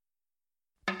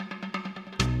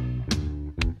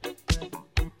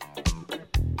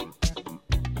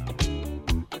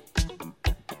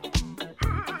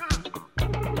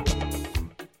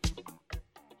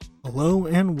Hello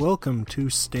and welcome to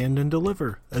Stand and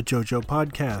Deliver, a JoJo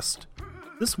podcast.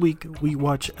 This week we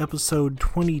watch episode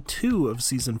 22 of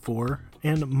season 4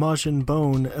 and Majin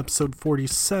Bone episode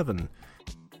 47.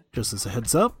 Just as a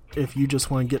heads up, if you just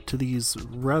want to get to these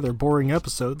rather boring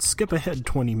episodes, skip ahead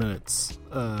 20 minutes,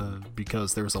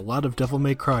 because there's a lot of Devil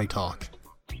May Cry talk.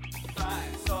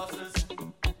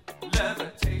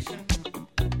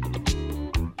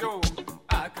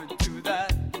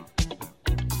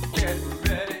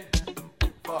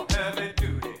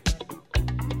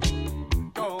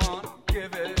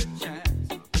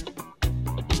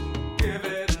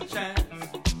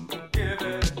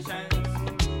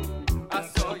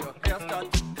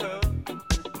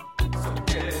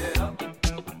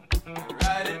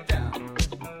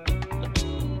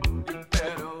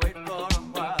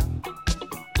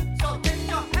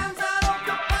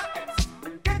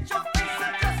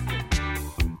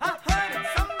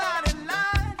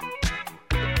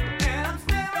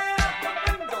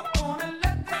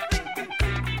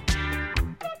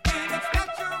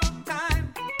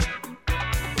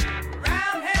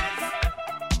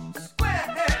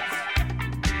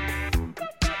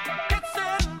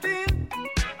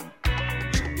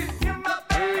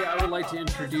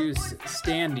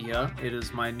 It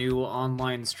is my new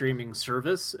online streaming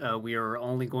service. We are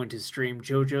only going to stream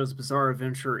JoJo's Bizarre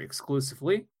Adventure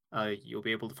exclusively. You'll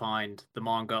be able to find the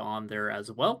manga on there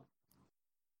as well.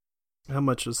 How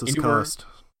much does this cost?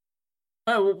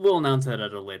 We'll announce that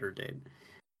at a later date.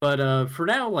 But for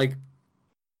now,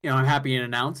 I'm happy to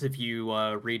announce if you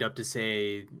read up to,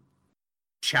 say,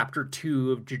 Chapter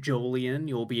 2 of JoJolion,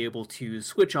 you'll be able to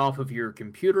switch off of your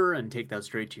computer and take that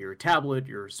straight to your tablet,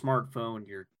 your smartphone,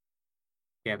 You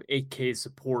have 8K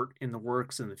support in the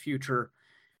works in the future.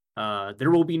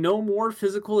 There will be no more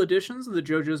physical editions of the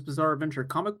JoJo's Bizarre Adventure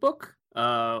comic book.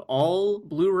 All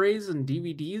Blu-rays and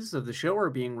DVDs of the show are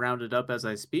being rounded up as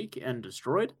I speak and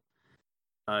destroyed.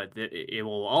 It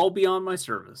will all be on my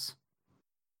service.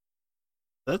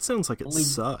 That sounds like it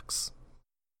sucks.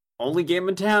 Only game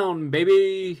in town,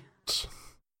 baby!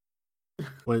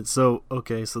 Wait, so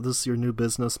this is your new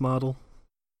business model?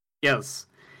 Yes.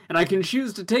 And I can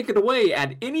choose to take it away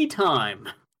at any time.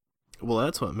 Well,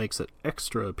 that's what makes it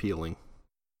extra appealing.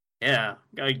 Yeah,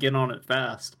 gotta get on it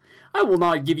fast. I will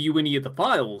not give you any of the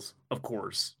files, of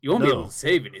course. You won't be able to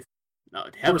save anything. No,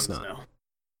 heavens no.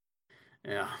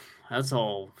 Yeah, that's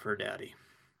all for Daddy.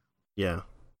 Yeah.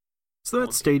 So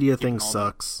that Stadia thing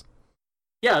sucks.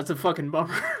 Yeah, it's a fucking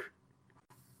bummer.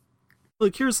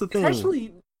 Look, here's the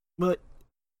thing. But,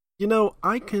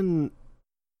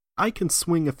 I can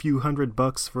swing a few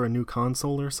 $100 for a new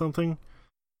console or something.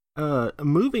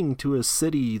 Moving to a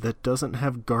city that doesn't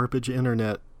have garbage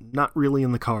internet, not really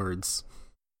in the cards.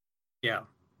 Yeah.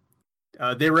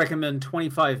 They recommend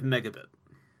 25 megabit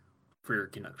for your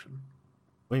connection.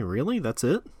 Wait, really? That's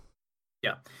it?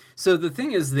 Yeah. So the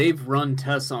thing is, they've run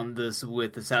tests on this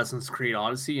with Assassin's Creed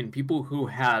Odyssey, and people who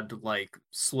had,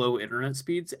 slow internet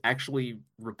speeds actually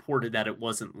reported that it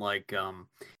wasn't,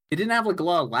 it didn't have, a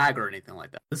lot of lag or anything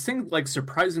like that. This thing,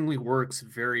 surprisingly works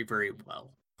very, very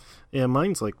well. Yeah,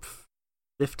 mine's,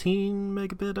 15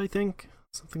 megabit, I think.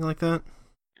 Something like that.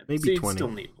 Maybe 20.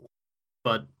 Still need more.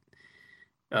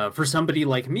 But for somebody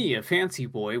like me, a fancy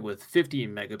boy with 50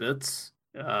 megabits,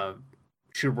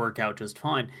 should work out just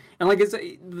fine. And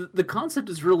the concept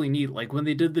is really neat. When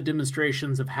they did the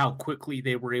demonstrations of how quickly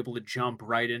they were able to jump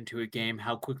right into a game,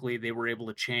 how quickly they were able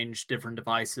to change different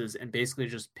devices and basically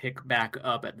just pick back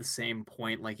up at the same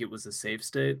point like it was a save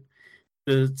state.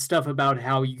 The stuff about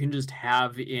how you can just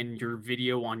have in your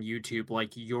video on YouTube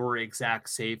your exact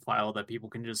save file that people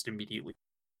can just immediately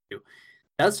do.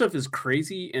 That stuff is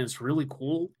crazy and it's really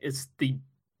cool. It's the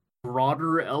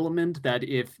broader element that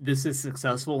if this is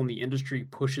successful and the industry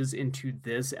pushes into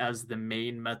this as the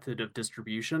main method of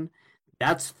distribution,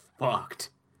 that's fucked.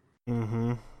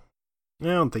 Mm-hmm. I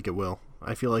don't think it will.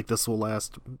 I feel like this will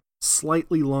last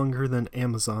slightly longer than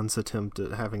Amazon's attempt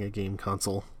at having a game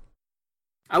console.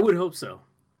 I would hope so.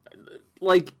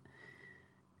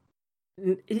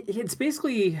 It's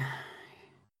basically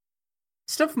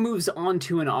stuff moves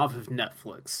onto and off of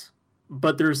Netflix.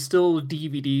 But there's still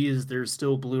DVDs, there's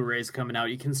still Blu-rays coming out.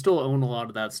 You can still own a lot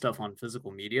of that stuff on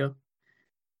physical media.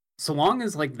 So long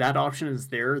as that option is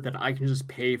there, that I can just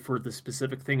pay for the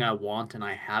specific thing I want and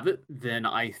I have it, then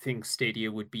I think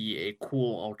Stadia would be a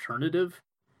cool alternative.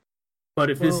 But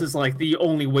if this is the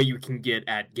only way you can get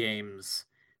at games,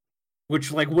 which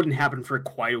wouldn't happen for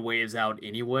quite a ways out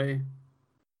anyway.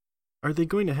 Are they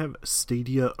going to have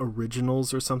Stadia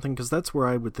Originals or something? Because that's where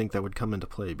I would think that would come into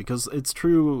play. Because it's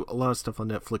true, a lot of stuff on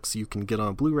Netflix you can get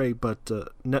on Blu-ray, but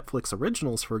Netflix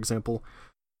Originals, for example,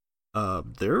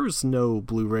 There's no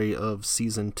Blu-ray of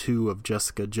season 2 of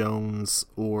Jessica Jones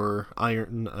or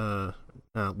Iron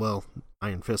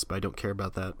Fist, but I don't care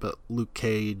about that, but Luke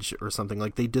Cage or something.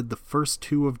 Like, they did the first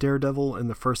 2 of Daredevil and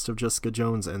the first of Jessica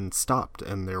Jones and stopped,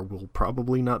 and there will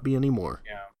probably not be any more.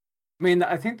 Yeah. I mean,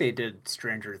 I think they did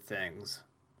Stranger Things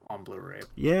on Blu-ray.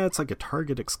 Yeah, it's like a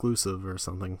Target exclusive or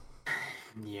something.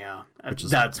 Yeah.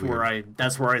 That's where I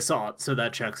saw it, so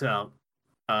that checks out.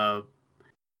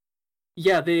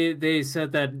 Yeah, they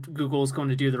said that Google's going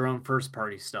to do their own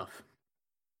first-party stuff.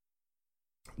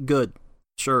 Good.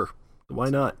 Sure. Why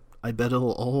not? I bet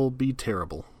it'll all be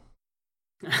terrible.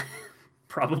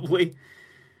 Probably.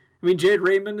 I mean, Jade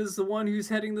Raymond is the one who's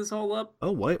heading this all up.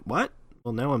 Oh, what?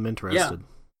 Well, now I'm interested.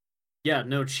 Yeah,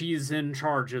 no, she's in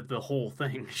charge of the whole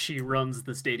thing. She runs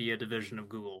the Stadia division of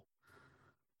Google.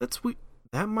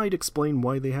 That might explain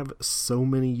why they have so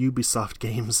many Ubisoft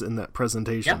games in that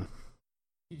presentation. Yeah.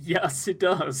 Yes, it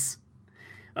does.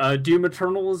 Doom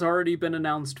Eternal has already been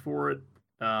announced for it.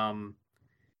 And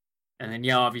then,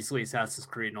 yeah, obviously Assassin's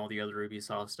Creed and all the other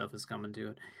Ubisoft stuff is coming to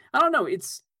it. I don't know,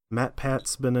 it's...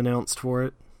 MatPat's been announced for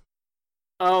it.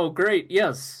 Oh, great,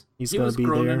 yes. He was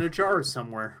grown there in a jar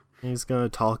somewhere. He's gonna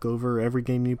talk over every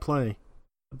game you play.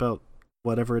 About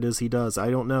whatever it is he does. I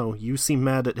don't know. You seem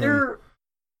mad at him.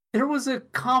 There was a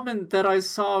comment that I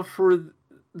saw for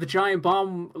the Giant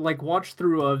Bomb, like,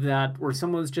 watch-through of that, where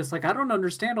someone was just like, I don't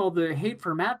understand all the hate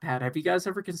for MatPat. Have you guys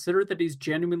ever considered that he's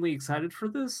genuinely excited for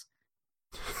this?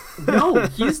 No,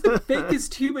 he's the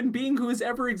fakest human being who has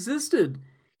ever existed.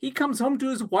 He comes home to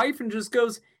his wife and just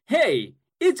goes, hey,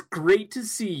 it's great to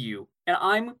see you, and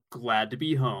I'm glad to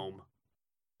be home.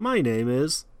 My name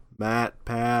is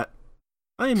MatPat.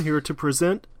 I am here to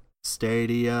present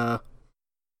Stadia.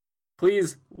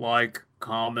 Please like,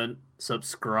 comment,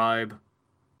 subscribe.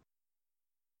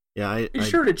 Yeah, Be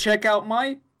sure to check out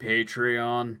my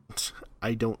Patreon.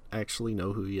 I don't actually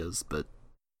know who he is, but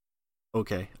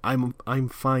okay, I'm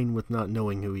fine with not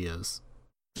knowing who he is.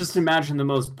 Just imagine the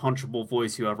most punchable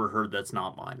voice you ever heard that's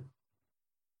not mine.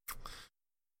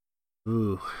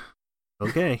 Ooh,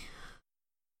 okay.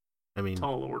 I mean,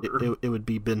 tall order. It would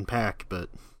be Ben Pack, but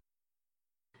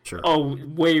sure. Oh,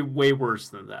 way worse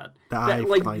than that. I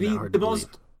find that hard to believe.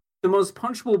 The most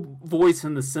punchable voice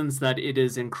in the sense that it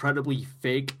is incredibly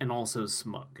fake and also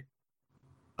smug.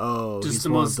 Oh, just he's the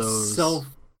one most of those.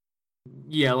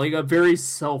 Yeah, like a very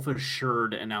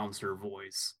self-assured announcer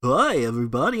voice. Hi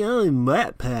everybody, I'm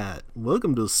MatPat.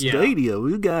 Welcome to Stadia.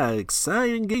 We've got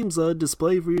exciting games on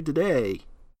display for you today.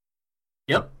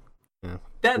 Yep. Yeah,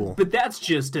 cool. But that's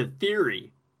just a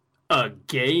theory. A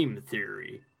game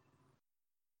theory.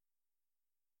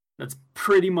 That's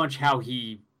pretty much how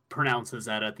he pronounces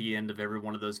that at the end of every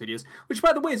one of those videos. Which,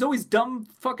 by the way, is always dumb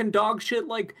fucking dog shit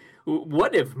like,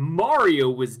 what if Mario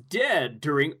was dead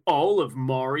during all of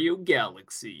Mario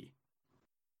Galaxy?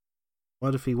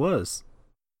 What if he was?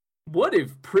 What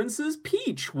if Princess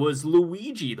Peach was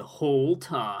Luigi the whole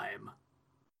time?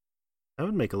 That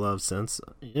would make a lot of sense.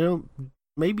 You know,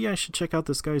 maybe I should check out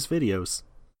this guy's videos.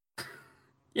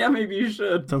 Yeah, maybe you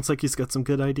should. Sounds like he's got some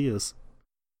good ideas.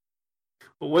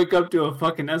 But wake up to a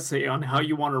fucking essay on how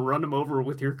you want to run him over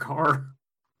with your car.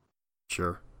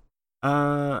 Sure.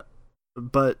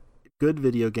 But good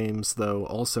video games, though,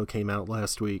 also came out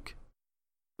last week.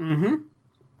 Mm-hmm.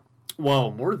 Well,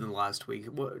 more than last week.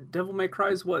 Devil May Cry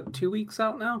is, 2 weeks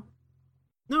out now?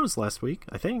 No, it was last week,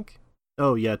 I think.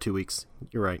 Oh, yeah, 2 weeks.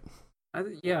 You're right. I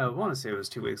want to say it was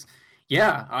 2 weeks.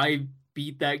 Yeah, I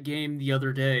beat that game the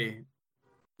other day.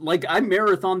 Like, I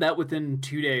marathoned that within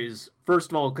 2 days.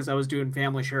 First of all, because I was doing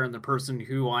family share, and the person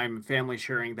who I'm family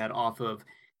sharing that off of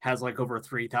has like over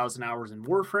 3,000 hours in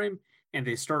Warframe, and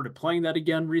they started playing that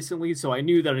again recently, so I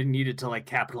knew that I needed to like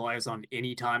capitalize on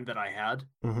any time that I had.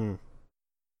 Mm-hmm.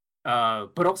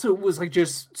 But also it was like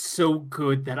just so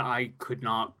good that I could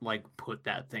not like put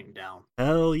that thing down.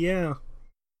 Hell yeah.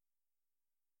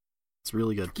 It's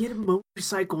really good. Get a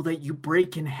motorcycle that you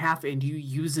break in half and you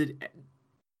use it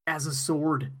as a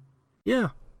sword. Yeah.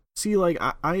 See, like,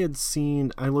 I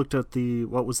looked at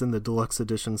what was in the deluxe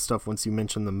edition stuff once you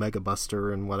mentioned the Mega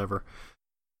Buster and whatever,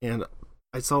 and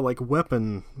I saw, like,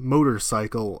 weapon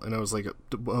motorcycle, and I was like,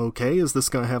 okay, is this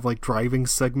gonna have, like, driving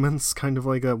segments, kind of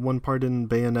like a one part in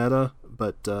Bayonetta?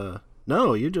 But,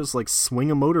 no, you just, like,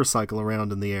 swing a motorcycle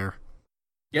around in the air.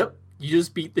 Yep, you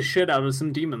just beat the shit out of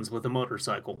some demons with a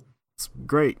motorcycle. It's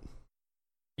great.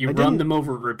 You run them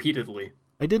over repeatedly.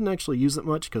 I didn't actually use it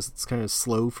much because it's kind of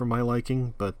slow for my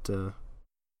liking, but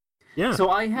yeah. So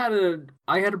I had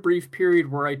a brief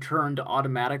period where I turned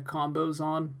automatic combos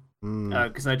on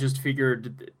because I just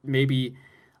figured maybe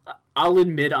I'll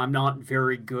admit I'm not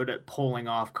very good at pulling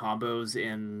off combos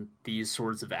in these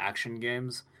sorts of action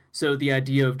games. So the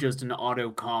idea of just an auto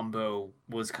combo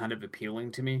was kind of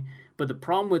appealing to me. But the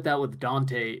problem with that with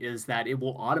Dante is that it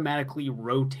will automatically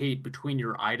rotate between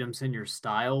your items and your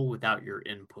style without your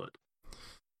input.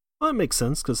 Well, that makes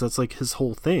sense because that's like his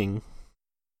whole thing.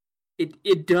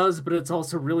 It does, but it's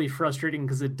also really frustrating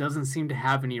because it doesn't seem to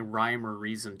have any rhyme or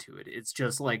reason to it. It's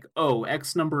just like, oh,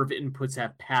 X number of inputs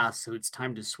have passed, so it's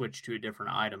time to switch to a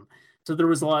different item. So there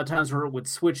was a lot of times where it would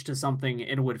switch to something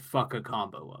and it would fuck a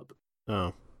combo up.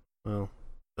 Oh, well,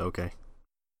 okay.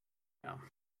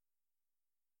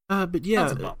 Yeah. But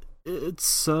yeah,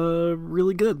 it's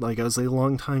really good. Like, as a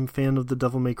longtime fan of the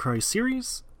Devil May Cry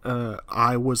series,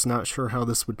 I was not sure how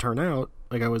this would turn out.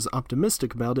 Like, I was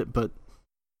optimistic about it, but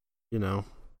you know,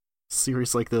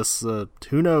 series like this,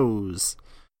 who knows?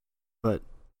 But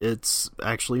it's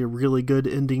actually a really good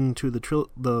ending to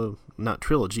the not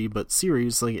trilogy, but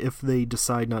series. Like, if they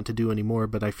decide not to do any more,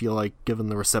 but I feel like given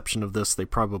the reception of this, they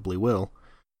probably will.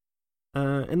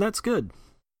 And that's good.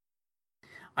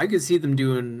 I could see them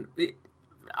doing.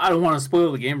 I don't want to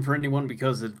spoil the game for anyone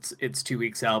because it's 2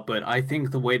 weeks out, but I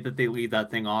think the way that they lead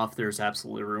that thing off, there's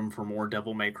absolutely room for more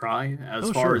Devil May Cry. As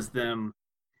far sure. as them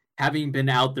having been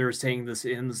out there saying this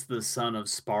ends the Son of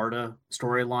Sparta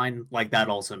storyline, like that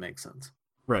also makes sense.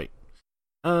 Right.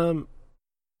 And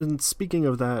speaking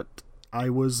of that,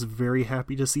 I was very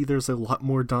happy to see there's a lot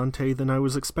more Dante than I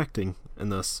was expecting in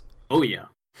this. Oh yeah.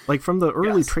 Like, from the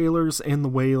early trailers and the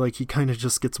way, like, he kind of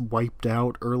just gets wiped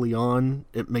out early on,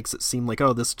 it makes it seem like,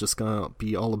 oh, this is just gonna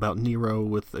be all about Nero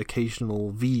with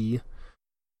occasional V,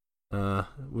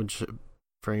 which,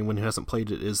 for anyone who hasn't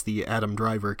played it, is the Adam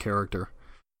Driver character.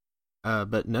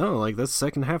 But no, like, the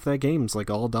second half of that game's, like,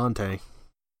 all Dante.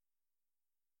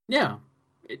 Yeah.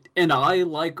 And I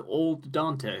like old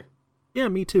Dante. Yeah,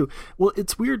 me too. Well,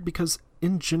 it's weird because,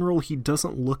 in general, he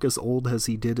doesn't look as old as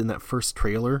he did in that first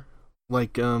trailer.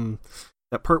 Like,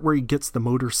 that part where he gets the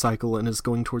motorcycle and is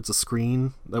going towards the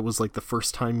screen, that was, like, the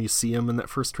first time you see him in that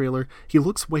first trailer. He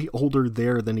looks way older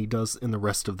there than he does in the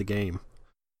rest of the game.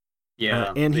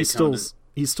 Yeah. And he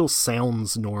still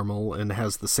sounds normal and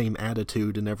has the same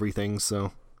attitude and everything,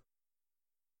 so...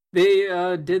 They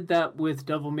did that with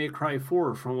Devil May Cry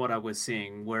 4, from what I was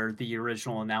seeing, where the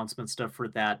original announcement stuff for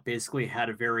that basically had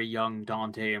a very young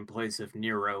Dante in place of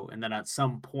Nero, and then at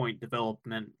some point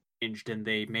development changed and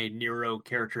they made Nero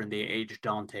character and they aged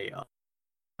Dante up.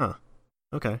 Huh.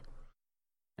 Okay.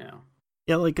 Yeah.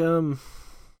 Yeah, like,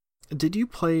 did you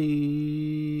play...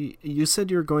 You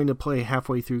said you were going to play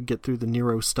halfway through, get through the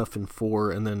Nero stuff in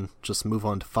 4, and then just move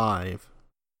on to 5.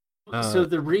 So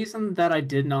the reason that I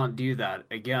did not do that,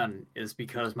 again, is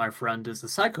because my friend is a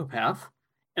psychopath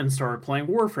and started playing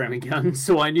Warframe again.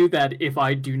 So I knew that if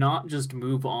I do not just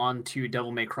move on to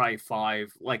Devil May Cry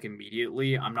 5, like,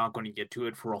 immediately, I'm not going to get to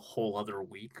it for a whole other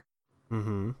week.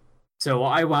 Mm-hmm. So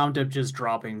I wound up just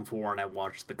dropping 4 and I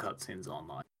watched the cutscenes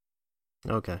online.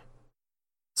 Okay.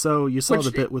 So you saw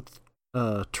the bit with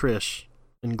Trish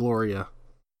and Gloria.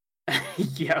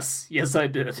 Yes, I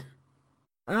did.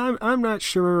 I'm not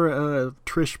sure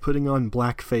Trish putting on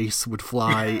blackface would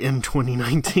fly in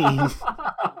 2019.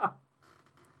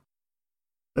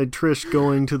 Trish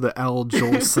going to the Al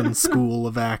Jolson School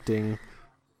of Acting.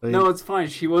 No, it's fine.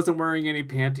 She wasn't wearing any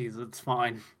panties. It's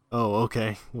fine. Oh,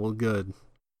 okay. Well, good.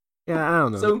 Yeah, I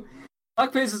don't know. So,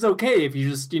 blackface is okay if you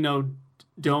just,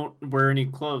 don't wear any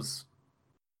clothes.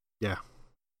 Yeah.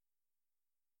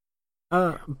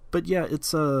 But yeah,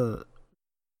 it's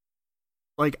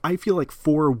like, I feel like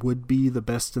 4 would be the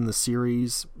best in the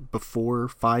series before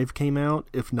 5 came out,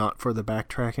 if not for the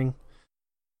backtracking.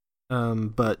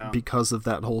 But because of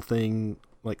that whole thing,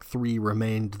 like, 3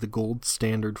 remained the gold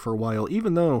standard for a while,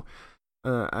 even though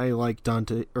I like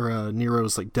Dante, or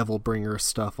Nero's, like, Devilbringer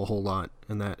stuff a whole lot,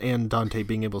 and Dante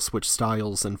being able to switch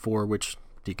styles in 4, which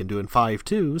he can do in 5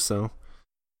 too, so...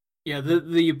 Yeah,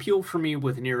 the appeal for me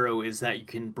with Nero is that you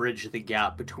can bridge the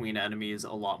gap between enemies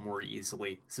a lot more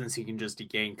easily, since you can just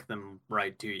yank them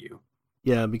right to you.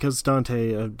 Yeah, because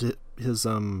Dante, his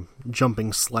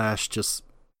jumping slash just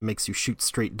makes you shoot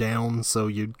straight down, so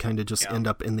you'd kind of just end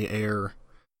up in the air.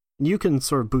 You can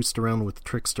sort of boost around with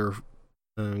Trickster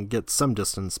and get some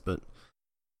distance, but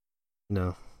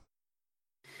no.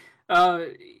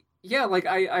 Yeah, like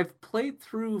I've played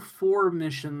through 4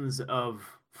 missions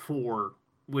of 4,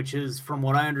 which is, from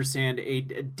what I understand, a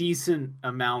decent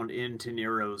amount into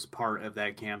Nero's part of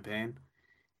that campaign.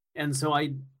 And so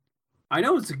I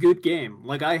know it's a good game.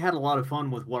 Like, I had a lot of fun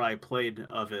with what I played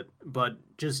of it, but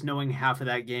just knowing half of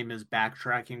that game is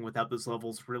backtracking without those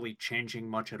levels really changing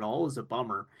much at all is a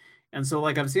bummer. And so,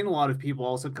 like, I've seen a lot of people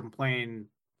also complain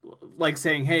like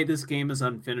saying, "Hey, this game is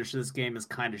unfinished. This game is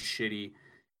kind of shitty."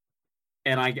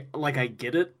 And I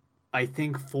get it. I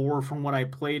think 4 from what I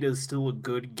played is still a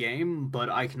good game, but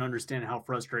I can understand how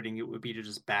frustrating it would be to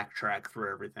just backtrack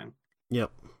through everything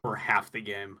Yep. for half the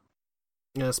game.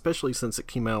 Yeah, especially since it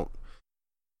came out.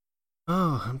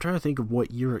 Oh, I'm trying to think of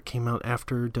what year it came out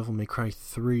after Devil May Cry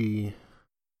 3.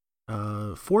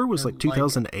 4 was like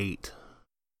 2008.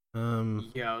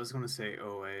 Yeah, I was gonna say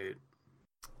 08.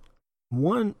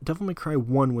 Devil May Cry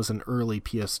 1 was an early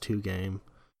PS2 game.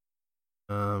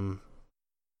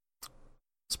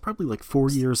 It's probably like 4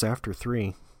 years after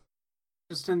 3.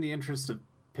 Just in the interest of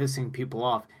pissing people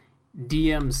off,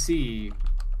 DMC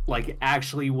like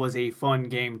actually was a fun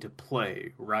game to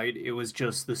play, right? It was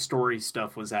just the story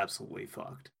stuff was absolutely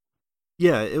fucked.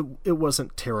 Yeah, it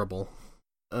wasn't terrible.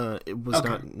 It was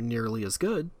not nearly as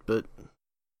good, but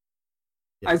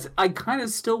yeah. I kind of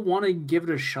still want to give it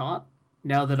a shot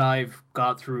now that I've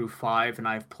got through 5 and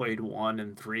I've played 1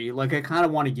 and 3. Like, I kind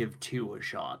of want to give 2 a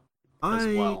shot as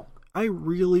well. I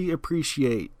really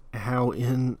appreciate how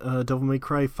in Devil May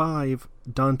Cry 5,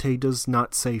 Dante does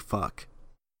not say fuck.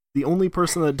 The only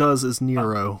person that does is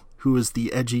Nero, who is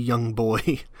the edgy young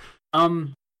boy.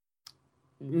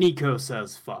 Nico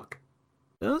says fuck.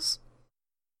 Does?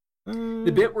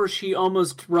 The bit where she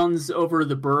almost runs over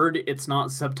the bird, it's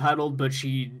not subtitled, but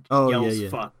she yells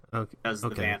fuck as the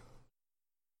van.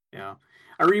 Yeah.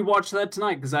 I rewatched that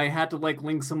tonight because I had to like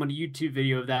link someone a YouTube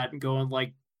video of that and going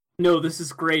like, no, this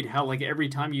is great how like every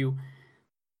time you...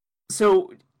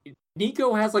 So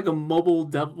Nico has like a mobile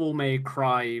Devil May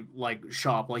Cry like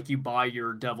shop, like you buy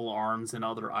your devil arms and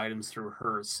other items through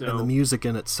her. So and the music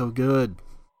in it's so good.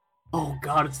 Oh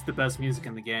god, it's the best music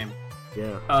in the game.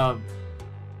 Yeah.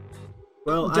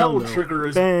 Well, Devil Trigger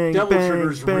is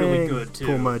really good too.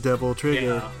 Pull my Devil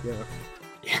Trigger. Yeah.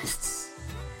 Yes.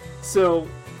 So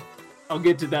I'll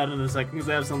get to that in a second because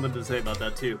I have something to say about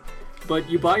that too. But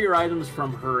you buy your items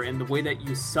from her, and the way that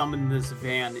you summon this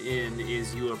van in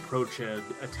is you approach a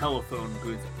telephone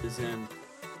booth that is in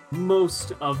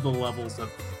most of the levels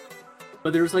of...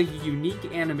 But there's like a unique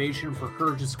animation for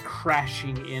her just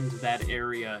crashing into that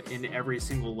area in every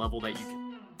single level that you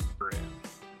can her in.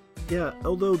 Yeah,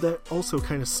 although that also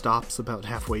kind of stops about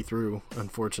halfway through,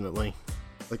 unfortunately.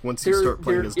 Like once you start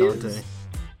playing as Dante.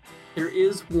 There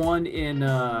is one in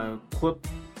Qliphoth?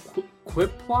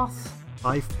 Qliphoth?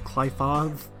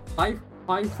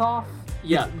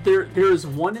 Yeah, there is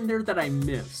one in there that I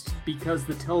missed because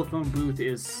the telephone booth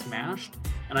is smashed,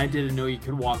 and I didn't know you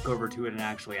could walk over to it and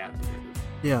actually activate it.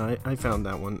 Yeah, I found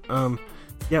that one.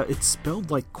 Yeah, it's spelled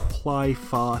like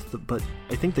Qliphoth, but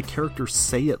I think the characters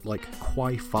say it like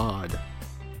Qliphoth.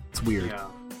 It's weird. Yeah.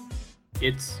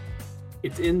 It's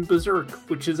in Berserk,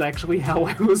 which is actually how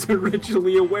I was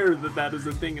originally aware that is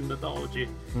a thing in mythology.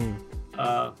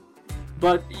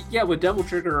 But yeah, with Devil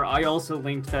Trigger, I also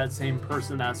linked that same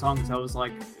person that song because I was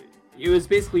like, it was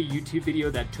basically a YouTube video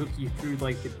that took you through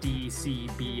like the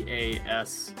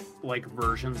DCBAS like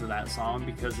versions of that song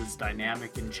because it's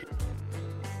dynamic and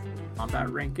combat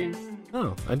ranking.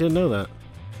 Oh, I didn't know that.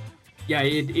 Yeah,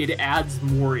 it adds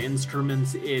more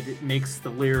instruments, it makes the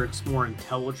lyrics more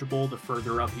intelligible the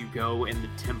further up you go, and the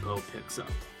tempo picks up.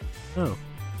 Oh,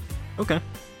 okay.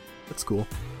 That's cool.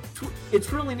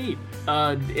 It's really neat.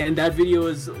 And that video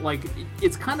is, like,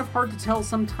 it's kind of hard to tell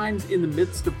sometimes in the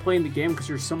midst of playing the game because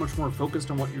you're so much more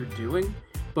focused on what you're doing.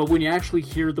 But when you actually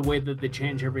hear the way that they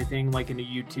change everything, like in a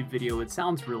YouTube video, it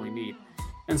sounds really neat.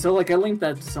 And so, like, I linked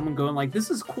that to someone going, like,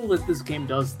 this is cool that this game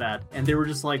does that. And they were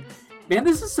just like, man,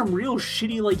 this is some real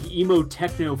shitty, like, emo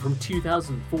techno from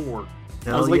 2004.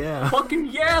 I was like,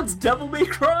 fucking yeah, it's Devil May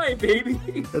Cry, baby!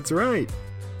 That's right.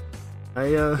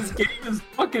 This game is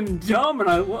fucking dumb and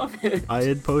I love it. I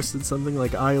had posted something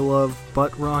like, I love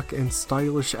butt rock and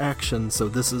stylish action, so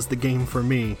this is the game for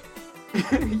me.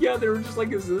 Yeah, they were just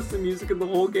like, is this the music in the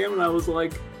whole game? And I was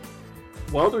like,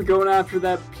 well, they're going after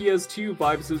that PS2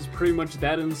 vibes, so it's pretty much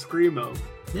that in Screamo.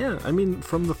 Yeah, I mean,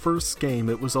 from the first game,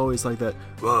 it was always like that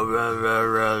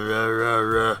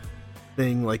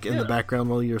thing, like in the background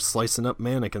while you're slicing up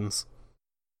mannequins.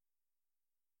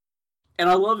 And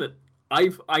I love it.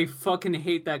 I fucking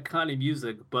hate that kind of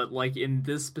music, but like in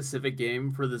this specific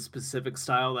game, for the specific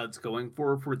style that's going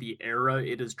for the era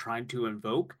it is trying to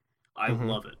invoke, I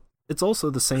love it. It's also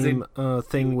the same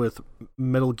thing with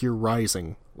Metal Gear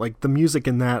Rising. Like, the music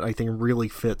in that, I think, really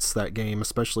fits that game,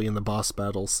 especially in the boss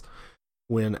battles.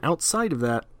 When outside of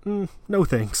that, no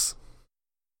thanks.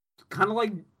 Kind of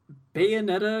like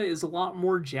Bayonetta is a lot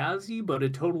more jazzy, but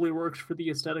it totally works for the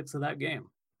aesthetics of that game.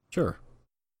 Sure.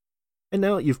 And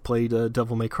now that you've played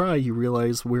Devil May Cry, you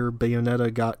realize where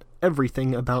Bayonetta got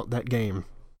everything about that game.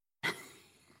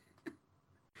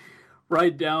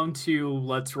 right down to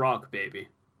Let's Rock Baby.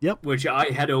 Yep. Which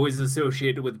I had always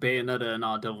associated with Bayonetta and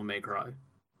not Devil May Cry.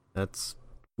 That's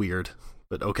weird,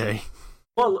 but okay.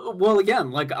 Well, again,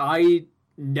 like I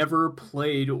never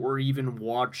played or even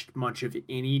watched much of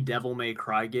any Devil May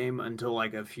Cry game until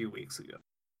like a few weeks ago.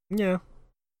 Yeah.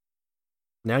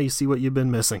 Now you see what you've been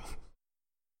missing.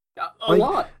 A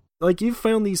lot. Like, you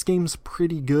found these games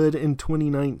pretty good in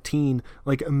 2019.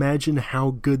 Like, imagine how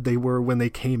good they were when they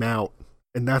came out.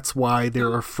 And that's why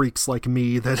there are freaks like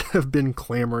me that have been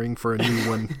clamoring for a new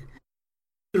one.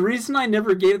 The reason I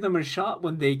never gave them a shot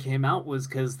when they came out was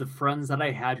because the friends that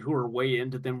I had who were way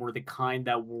into them were the kind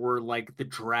that wore, like, the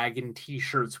dragon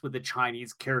t-shirts with the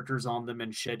Chinese characters on them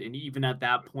and shit. And even at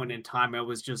that point in time, I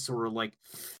was just sort of like,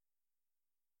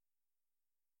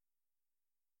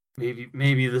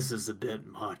 maybe this is a bit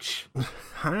much.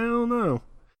 I don't know.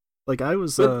 Like, I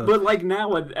was... But like,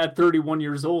 now at 31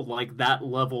 years old, like, that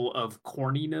level of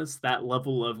corniness, that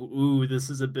level of, ooh, this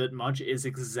is a bit much, is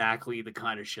exactly the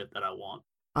kind of shit that I want.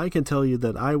 I can tell you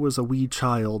that I was a wee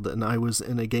child, and I was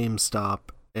in a GameStop,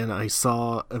 and I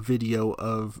saw a video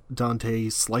of Dante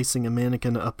slicing a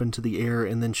mannequin up into the air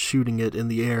and then shooting it in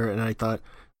the air, and I thought,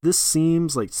 this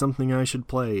seems like something I should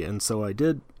play, and so I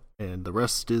did, and the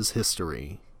rest is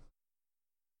history.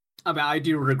 I mean, I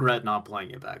do regret not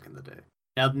playing it back in the day.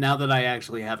 Now that I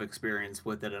actually have experience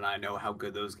with it and I know how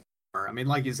good those games are. I mean,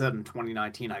 like you said, in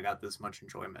 2019, I got this much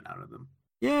enjoyment out of them.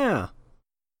 Yeah.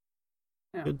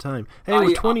 Good time. Hey,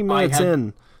 we're 20 minutes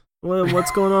in. Well, what's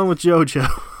going on with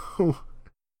JoJo?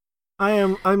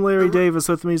 I'm Larry Davis.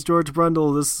 With me is George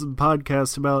Brundle. This is a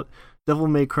podcast about Devil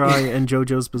May Cry and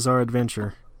JoJo's Bizarre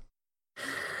Adventure.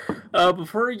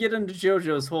 Before we get into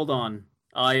JoJo's, hold on.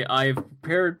 I've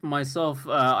prepared myself,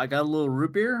 I got a little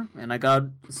root beer, and I got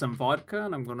some vodka,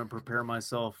 and I'm going to prepare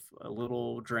myself a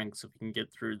little drink so we can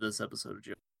get through this episode of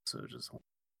JoJo. So just hold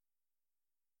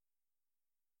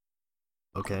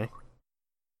on. Okay.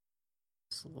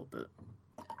 Just a little bit.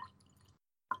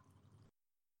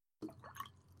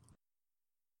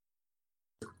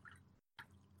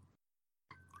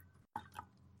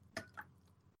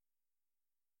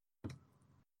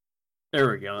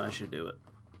 There we go, that should do it.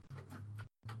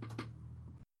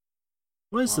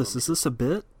 What is this? Is this a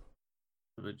bit?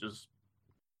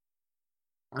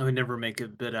 I would never make a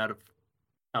bit out of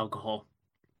alcohol.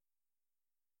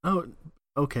 Oh,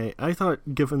 okay. I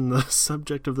thought, given the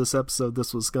subject of this episode,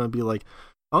 this was going to be like,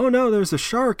 oh no, there's a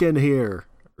shark in here,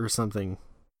 or something.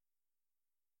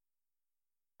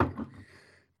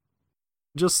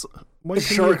 Just, why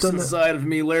couldn't you have done that? Inside of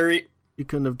me, Larry. You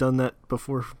couldn't have done that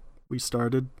before we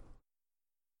started?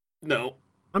 No.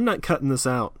 I'm not cutting this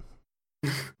out.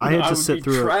 I had to sit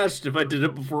through it. I would be trashed if I did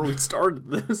it before we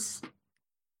started this.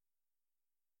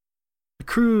 The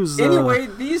cruise. Anyway,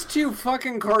 these two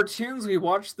fucking cartoons we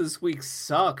watched this week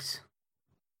sucked.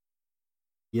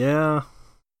 Yeah.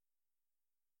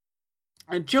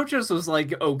 And JoJo's was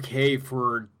like okay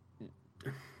for.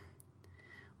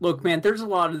 Look, man, there's a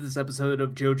lot of this episode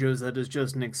of JoJo's that is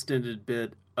just an extended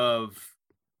bit of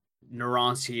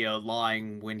Narancia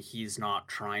lying when he's not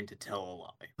trying to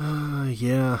tell a lie.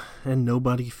 Yeah, and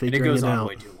nobody figuring it out.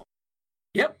 Way too long.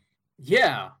 Yep.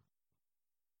 Yeah.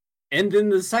 And then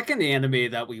the second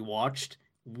anime that we watched,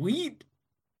 look,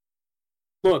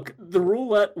 the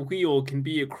roulette wheel can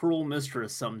be a cruel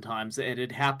mistress sometimes, and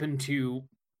it happened to.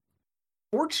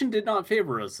 Fortune did not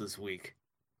favor us this week.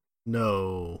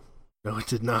 No, it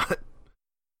did not.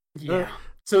 Yeah.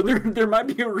 So there might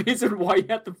be a reason why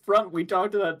at the front we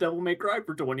talked about Devil May Cry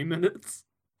for 20 minutes.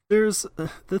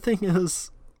 The thing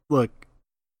is, look,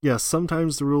 yes,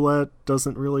 sometimes the roulette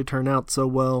doesn't really turn out so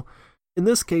well. In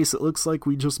this case, it looks like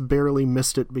we just barely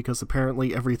missed it because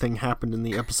apparently everything happened in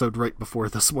the episode right before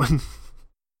this one.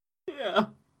 Yeah.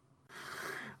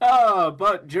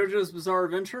 But JoJo's Bizarre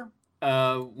Adventure,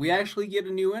 we actually get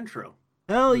a new intro.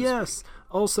 Hell yes!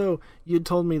 Also, you'd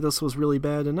told me this was really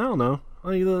bad, and I don't know,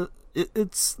 like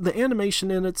it's the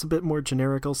animation in it's a bit more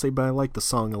generic, I'll say, but I like the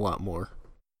song a lot more.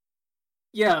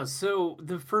 Yeah, so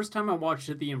the first time I watched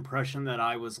it, the impression that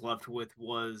I was left with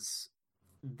was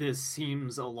this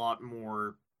seems a lot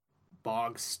more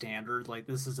bog standard. Like,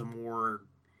 this is a more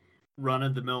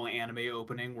run-of-the-mill anime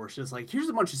opening where it's just like, here's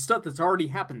a bunch of stuff that's already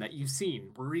happened that you've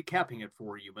seen. We're recapping it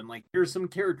for you. And, like, here's some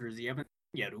characters you haven't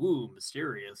seen yet. Ooh,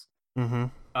 mysterious. Mm-hmm.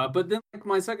 But then, like,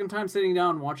 my second time sitting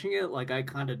down and watching it, like, I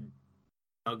kind of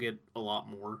dug it a lot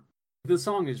more. The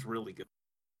song is really good.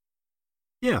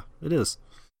 Yeah, it is.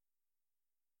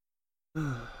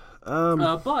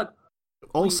 But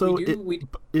also,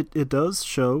 it does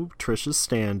show Trish's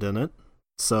stand in it,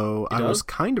 so I was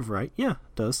kind of right. Yeah,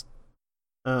 it does.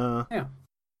 Yeah.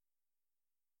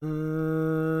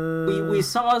 We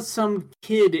saw some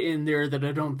kid in there that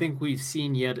I don't think we've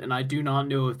seen yet, and I do not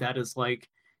know if that is like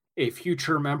a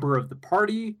future member of the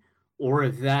party or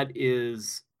if that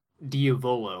is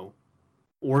Diavolo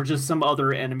or just some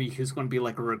other enemy who's going to be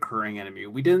like a recurring enemy.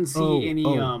 We didn't see any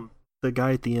the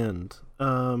guy at the end.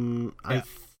 I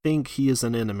think he is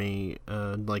an enemy,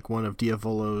 like one of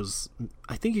Diavolo's.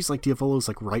 I think he's like Diavolo's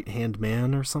like right-hand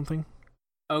man or something.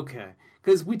 Okay,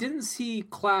 because we didn't see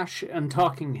Clash and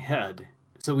Talking Head,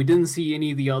 so we didn't see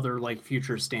any of the other like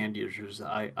future stand users.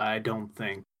 I don't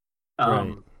think.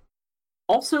 Right.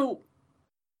 Also,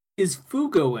 is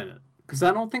Fugo in it? Because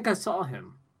I don't think I saw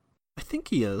him. I think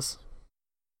he is.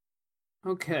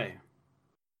 Okay.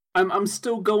 I'm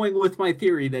still going with my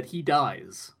theory that he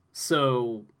dies.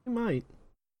 So He might.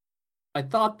 I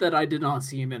thought that I did not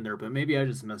see him in there, but maybe I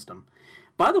just missed him.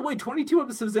 By the way, 22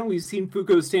 episodes in, we've seen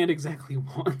Fugo stand exactly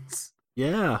once.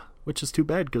 Yeah, which is too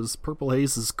bad because Purple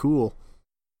Haze is cool.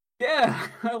 Yeah,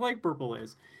 I like Purple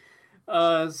Haze.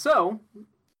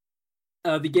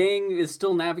 The gang is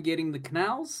still navigating the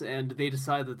canals, and they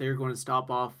decide that they're going to stop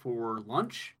off for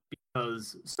lunch,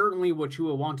 because certainly what you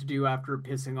will want to do after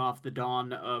pissing off the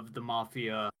Don of the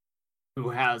Mafia,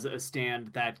 who has a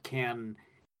stand that can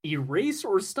erase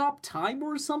or stop time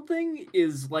or something,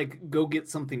 is, like, go get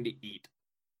something to eat.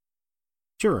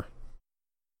 Sure.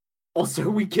 Also,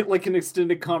 we get, like, an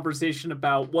extended conversation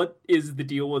about what is the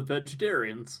deal with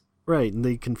vegetarians. Right, and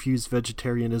they confuse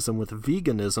vegetarianism with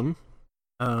veganism.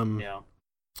 Yeah.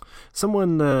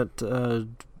 Someone that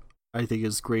I think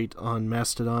is great on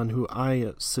Mastodon, who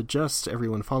I suggest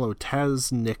everyone follow,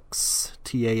 Tasnyx,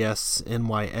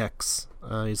 Tasnyx.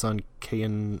 He's on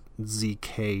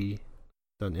knzk.me,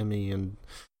 and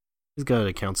he's got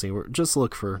accounts anywhere. Just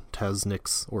look for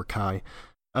Tasnyx or Kai.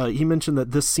 He mentioned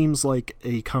that this seems like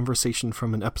a conversation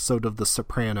from an episode of The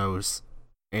Sopranos,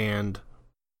 and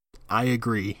I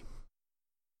agree.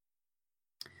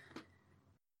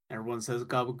 Everyone says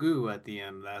gabagoo at the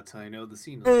end. That's how I know the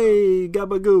scene is Hey,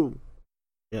 gabagoo!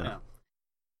 Yeah.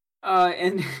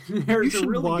 And there's you should a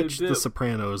really watch good The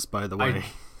Sopranos, by the way.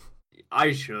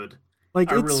 I should.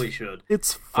 Like, I really should.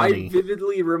 It's funny. I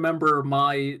vividly remember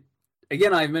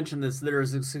again, I mentioned this, there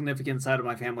is a significant side of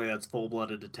my family that's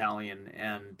full-blooded Italian,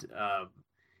 and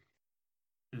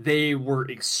they were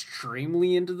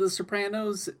extremely into The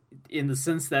Sopranos, in the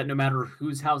sense that no matter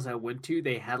whose house I went to,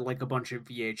 they had like a bunch of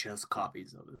VHS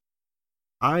copies of it.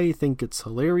 I think it's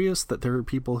hilarious that there are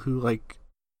people who like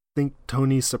think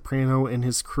Tony Soprano and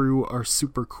his crew are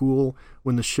super cool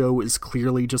when the show is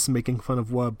clearly just making fun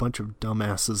of what a bunch of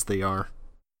dumbasses they are.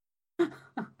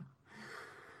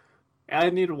 I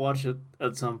need to watch it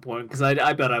at some point, because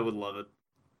I bet I would love it.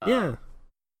 Yeah.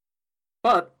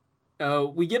 But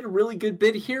we get a really good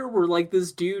bit here where like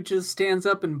this dude just stands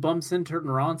up and bumps into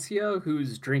Narantia,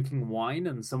 who's drinking wine,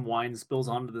 and some wine spills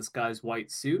onto this guy's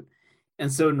white suit.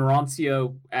 And so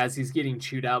Narantia, as he's getting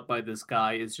chewed out by this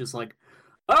guy, is just like,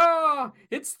 "Ah,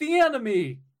 it's the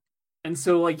enemy!" And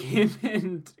so like him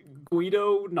and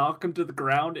Guido knock him to the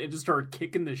ground and just start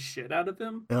kicking the shit out of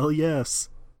him. Hell yes.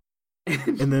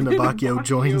 And then Abbacchio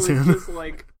joins in. Just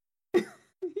like, he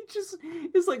just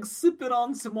is like sipping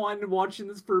on some wine and watching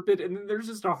this for a bit, and then there's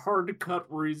just a hard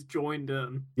cut where he's joined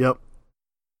in. Yep.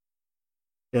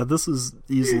 Yeah, this is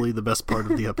easily the best part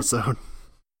of the episode.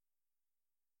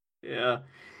 Yeah.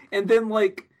 And then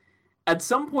like at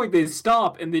some point they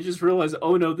stop and they just realize,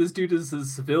 oh no, this dude is a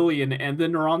civilian, and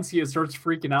then Narantia starts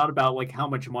freaking out about like how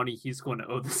much money he's going to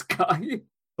owe this guy.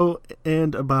 Oh,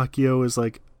 and Abbacchio is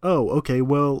like, oh, okay,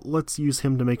 well, let's use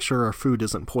him to make sure our food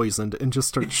isn't poisoned, and just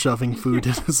start shoving food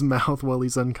in his mouth while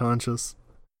he's unconscious.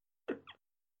 And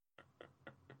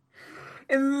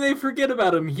then they forget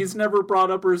about him. He's never brought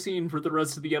up or seen for the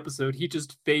rest of the episode. He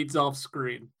just fades off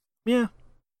screen. Yeah.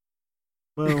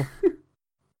 Well,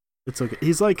 it's okay.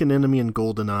 He's like an enemy in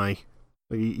GoldenEye.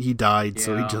 He died,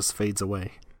 so he just fades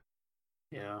away.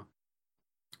 Yeah.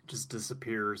 Just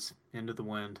disappears into the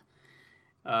wind.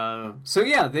 So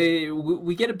yeah,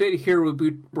 we get a bit here where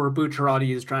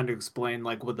Bucciarati is trying to explain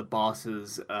like what the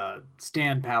boss's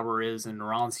stand power is, and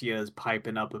Narantia is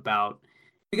piping up about,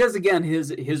 because again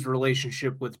his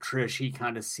relationship with Trish, he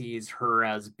kind of sees her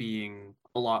as being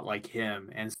a lot like him,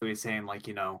 and so he's saying like,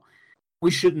 you know, we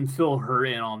shouldn't fill her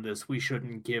in on this, we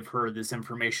shouldn't give her this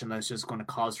information that's just going to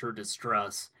cause her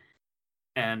distress.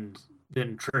 And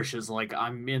then Trish is like,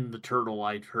 I'm in the turtle,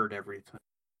 I've heard everything.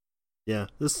 Yeah,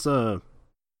 this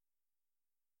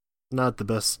not the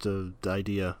best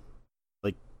idea.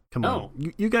 Like, come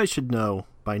on. You guys should know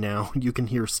by now you can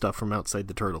hear stuff from outside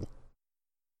the turtle.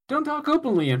 Don't talk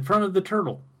openly in front of the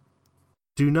turtle.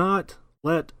 Do not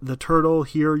let the turtle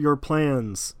hear your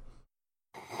plans.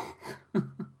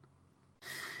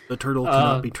 The turtle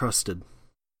cannot Uh, be trusted.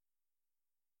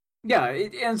 yeah,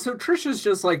 and so Trisha's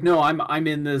just like, no, I'm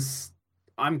in this.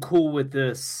 I'm cool with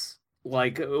this.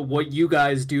 Like, what you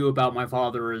guys do about my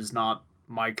father is not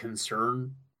my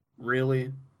concern,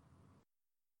 really.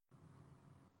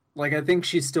 Like, I think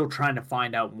she's still trying to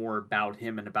find out more about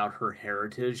him and about her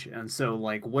heritage, and so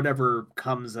like whatever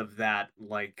comes of that,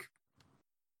 like,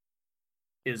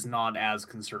 is not as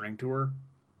concerning to her.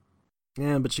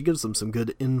 Yeah, but she gives them some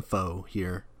good info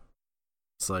here.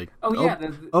 It's like, Oh oh,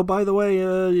 yeah, oh, by the way,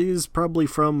 he's probably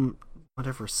from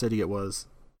whatever city it was,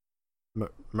 I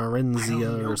don't Marenzia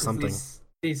know or because something.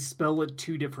 they spell it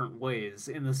two different ways.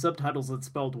 In the subtitles, it's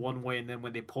spelled one way, and then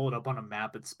when they pull it up on a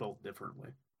map, it's spelled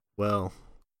differently. Well,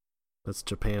 that's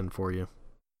Japan for you.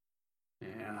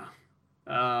 Yeah.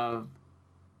 Uh.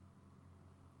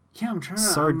 Yeah, I'm trying to.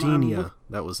 Sardinia,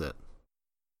 that was it.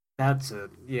 That's it.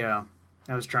 Yeah,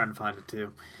 I was trying to find it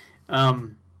too.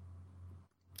 Um.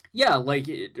 Yeah, like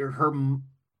her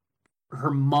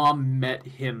mom met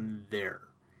him there,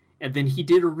 and then he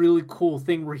did a really cool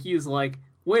thing where he was like,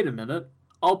 "Wait a minute,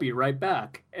 I'll be right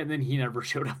back," and then he never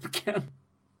showed up again.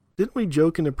 Didn't we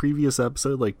joke in a previous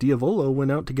episode like Diavolo went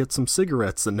out to get some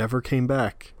cigarettes and never came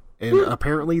back? And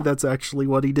apparently that's actually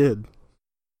what he did.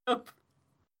 Yep.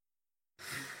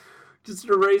 Just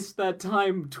erase that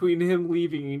time between him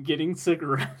leaving and getting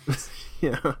cigarettes.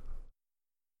 Yeah.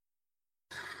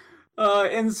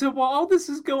 And so while all this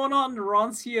is going on,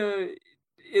 Rancia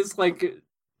is like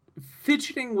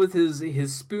fidgeting with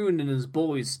his spoon and his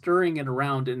bowl. He's stirring it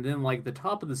around, and then like the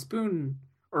top of the spoon,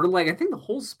 or like I think the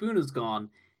whole spoon is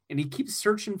gone, and he keeps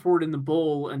searching for it in the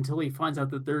bowl until he finds out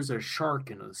that there's a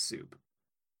shark in his soup.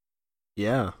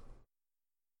 Yeah.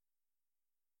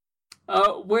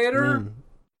 Waiter,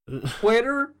 Man.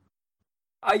 waiter,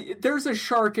 there's a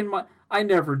shark in my. I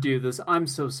never do this. I'm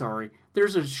so sorry.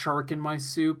 There's a shark in my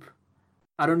soup.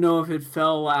 I don't know if it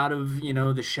fell out of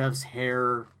the chef's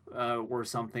hair or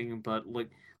something, but look,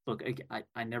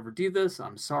 I never do this.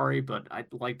 I'm sorry, but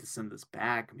I'd like to send this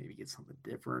back. Maybe get something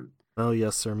different. Oh,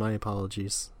 yes, sir. My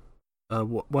apologies.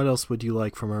 What else would you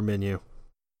like from our menu?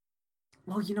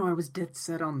 Well, I was dead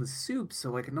set on the soup,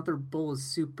 so like another bowl of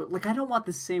soup, but like I don't want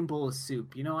the same bowl of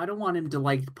soup. I don't want him to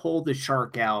like pull the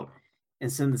shark out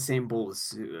and send the same bowl of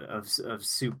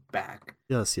soup back.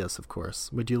 Yes, yes, of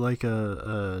course. Would you like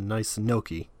a nice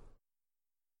gnocchi?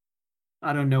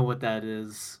 I don't know what that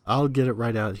is. I'll get it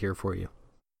right out here for you.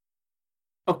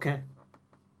 Okay.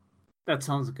 That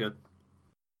sounds good.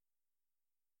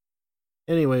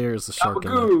 Anyway, here's the shark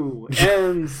in there.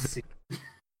 And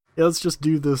Yeah, let's just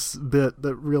do this bit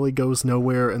that really goes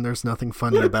nowhere and there's nothing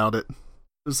funny about it.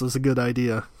 This was a good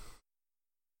idea.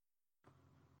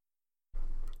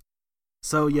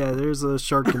 So yeah, there's a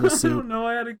shark in the soup. I don't know,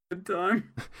 I had a good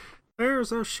time.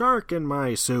 There's a shark in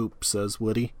my soup, says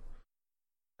Woody.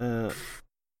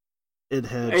 It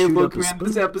had Hey, chewed look, up a man, spoon.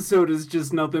 this episode is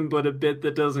just nothing but a bit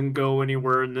that doesn't go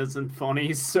anywhere and isn't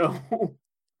funny, so...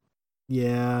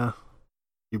 Yeah,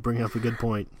 you bring up a good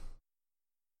point.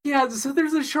 Yeah, so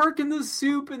there's a shark in the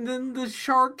soup, and then the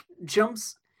shark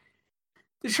jumps...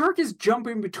 The shark is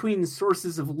jumping between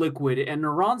sources of liquid, and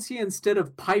Narantia, instead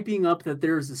of piping up that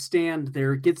there's a stand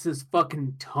there, gets his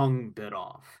fucking tongue bit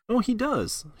off. Oh, he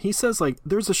does. He says, like,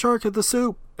 there's a shark in the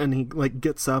soup, and he, like,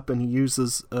 gets up and he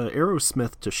uses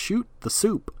Aerosmith to shoot the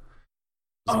soup.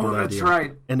 Oh, that's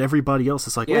right. And everybody else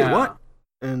is like, Yeah. wait, what?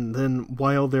 And then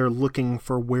while they're looking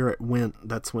for where it went,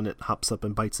 that's when it hops up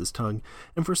and bites his tongue.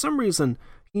 And for some reason,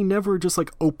 he never just,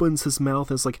 like, opens his mouth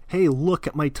and is like, hey, look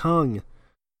at my tongue.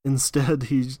 Instead,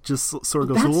 he just sort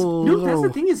of goes, whoa. No, that's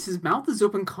the thing is his mouth is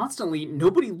open constantly.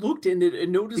 Nobody looked in it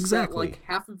and noticed that, like,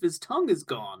 half of his tongue is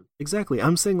gone. Exactly.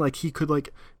 I'm saying, like, he could,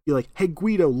 like, be like, hey,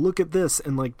 Guido, look at this,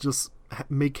 and, like, just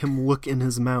make him look in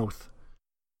his mouth.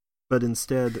 But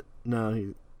instead,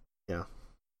 no, yeah.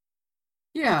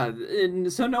 Yeah,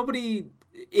 and so nobody...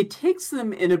 It takes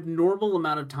them an abnormal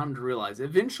amount of time to realize.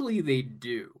 Eventually they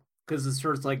do, because it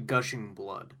starts, like, gushing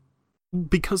blood.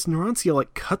 Because Narantia,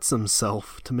 like, cuts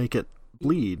himself to make it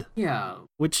bleed. Yeah.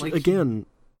 Which, like again,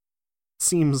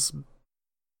 seems...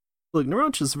 Look,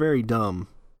 Narantia's very dumb.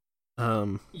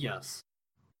 Yes.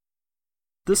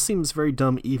 This seems very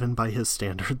dumb even by his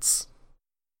standards.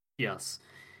 Yes.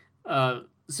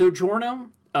 So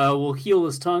Giorno will heal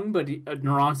his tongue, but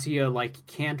Narantia, like,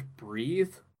 can't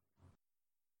breathe.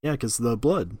 Yeah, because the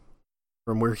blood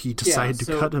from where he decided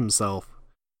to cut himself.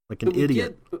 Like an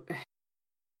idiot.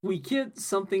 We get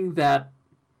something that...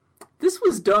 This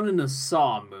was done in a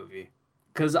Saw movie.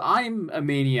 Because I'm a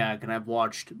maniac and I've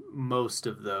watched most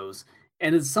of those.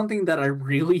 And it's something that I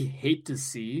really hate to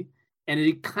see. And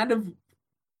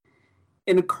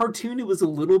in a cartoon it was a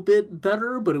little bit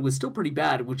better, but it was still pretty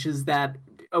bad, which is that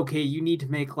okay, you need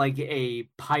to make like a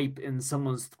pipe in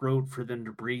someone's throat for them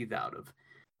to breathe out of.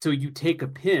 So you take a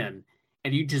pin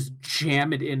and you just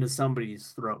jam it into somebody's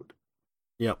throat.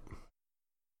 Yep.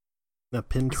 A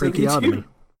pin So they tracheotomy.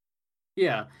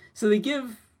 yeah. So they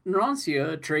give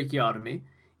Narancia a tracheotomy,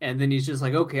 and then he's just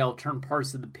like, okay, I'll turn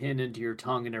parts of the pin into your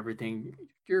tongue and everything.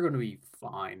 You're going to be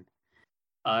fine.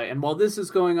 And while this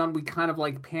is going on, we kind of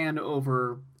like pan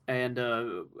over, and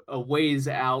a ways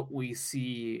out, we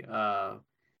see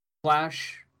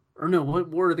Flash, or no,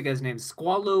 what are the guys' names?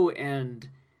 Squallow and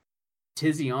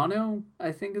Tiziano,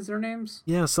 I think is their names.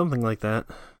 Yeah, something like that.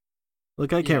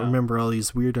 Like, I can't Yeah, remember all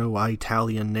these weirdo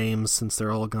Italian names since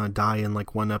they're all gonna die in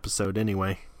like one episode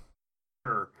anyway.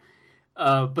 sure.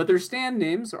 But their stand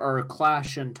names are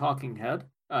Clash and Talking Head.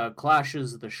 Clash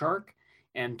is the shark,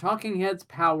 and Talking Head's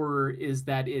power is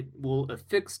that it will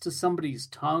affix to somebody's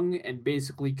tongue and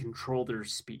basically control their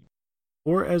speech.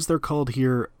 Or as they're called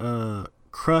here,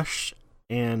 Crush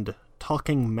and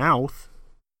Talking Mouth.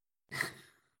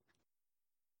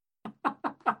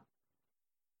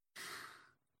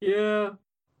 Yeah,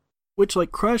 Which,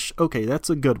 like, Crush, okay, that's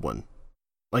a good one.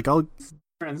 Like, I'll...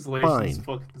 translation's Fine.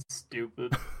 fucking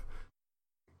stupid.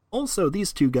 Also,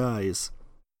 these two guys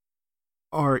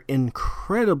are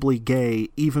incredibly gay,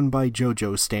 even by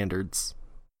JoJo standards.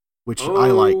 Which I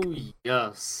like. Oh,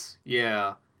 yes.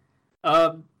 Yeah.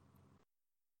 Um,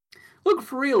 Look,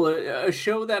 for real, a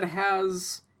show that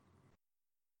has.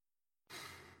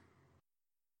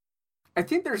 I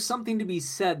think there's something to be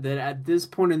said that at this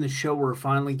point in the show, we're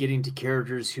finally getting to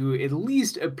characters who at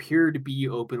least appear to be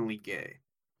openly gay.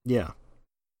 Yeah.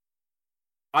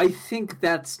 I think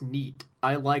that's neat.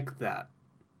 I like that.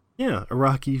 Yeah,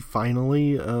 Araki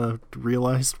finally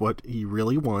realized what he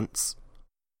really wants.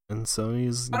 And so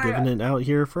he's giving it out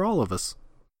here for all of us.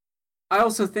 I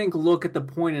also think, look at the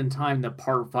point in time that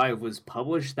Part 5 was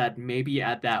published, that maybe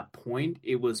at that point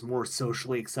it was more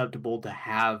socially acceptable to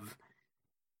have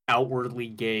outwardly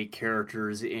gay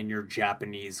characters in your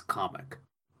Japanese comic.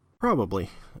 Probably.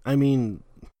 I mean,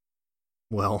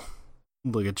 well,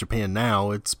 look at Japan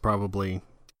now, it's probably...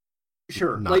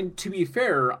 Sure. not. Like, to be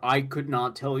fair, I could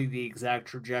not tell you the exact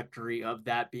trajectory of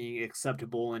that being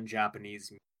acceptable in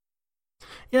Japanese.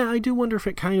 Yeah, I do wonder if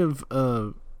it kind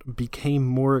of became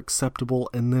more acceptable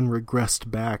and then regressed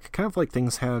back, kind of like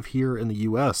things have here in the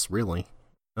US, really.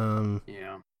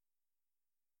 Yeah.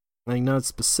 Like, not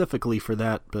specifically for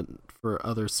that, but for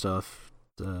other stuff.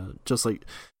 Just like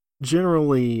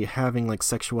generally having like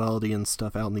sexuality and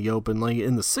stuff out in the open. Like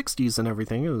in the 60s and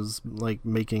everything, it was like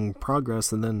making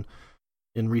progress, and then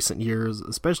in recent years,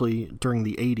 especially during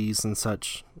the 80s and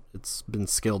such, it's been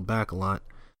scaled back a lot.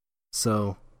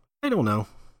 So, I don't know.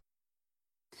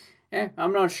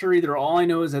 I'm not sure either. All I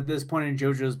know is at this point in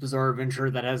JoJo's Bizarre Adventure,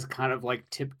 that has kind of like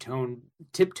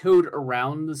tiptoed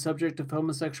around the subject of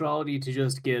homosexuality to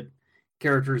just get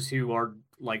characters who are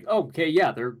like, oh, okay,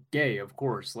 yeah, they're gay, of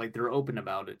course. Like, they're open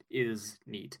about it. It is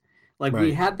neat. Like, we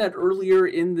Right. had that earlier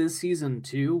in this season,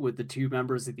 too, with the two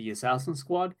members of the Assassin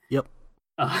Squad. Yep.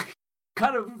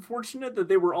 Kind of unfortunate that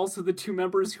they were also the two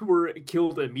members who were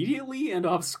killed immediately and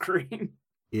off screen.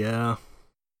 Yeah.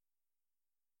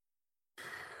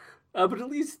 But at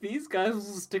least these guys will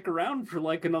stick around for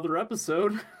like another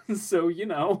episode. So,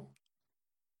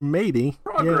 Maybe.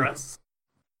 progress.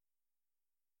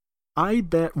 Yeah. I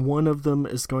bet one of them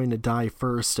is going to die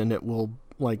first, and it will,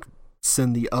 like,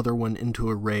 send the other one into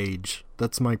a rage.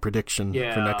 That's my prediction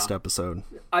for next episode.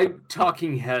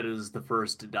 Talking Head is the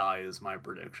first to die, is my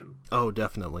prediction. Oh,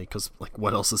 definitely, because, like,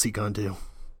 what else is he gonna do?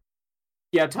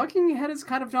 Yeah, Talking Head is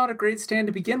kind of not a great stand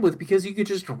to begin with because you could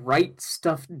just write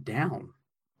stuff down.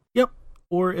 Yep.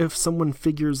 Or if someone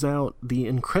figures out the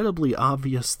incredibly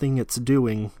obvious thing it's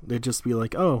doing, they'd just be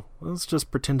like, oh, let's just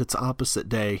pretend it's opposite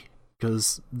day,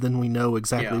 because then we know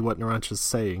exactly what Narancia's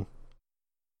saying.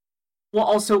 Well,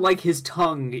 also, like, his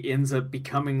tongue ends up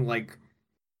becoming, like,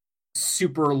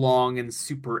 super long and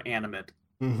super animate.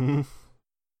 Mm-hmm.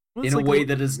 In a way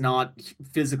that is not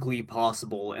physically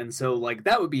possible. And so, like,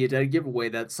 that would be a dead giveaway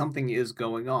that something is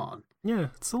going on. Yeah,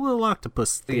 it's a little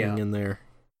octopus thing in there.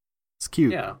 It's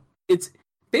cute. Yeah. It's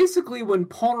basically when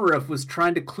Polnareff was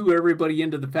trying to clue everybody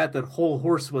into the fact that Whole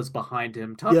Horse was behind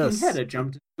him, Talking Head had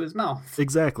jumped into his mouth.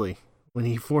 Exactly. When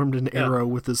he formed an arrow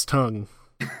with his tongue.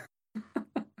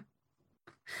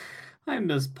 I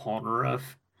miss Polnareff.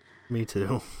 Me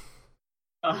too.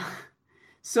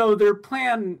 So their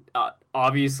plan,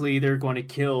 obviously, they're going to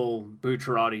kill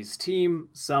Bucciarati's team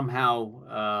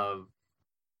somehow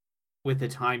with a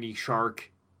tiny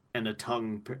shark and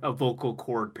a vocal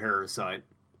cord parasite.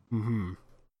 Mm-hmm.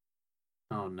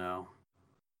 Oh no.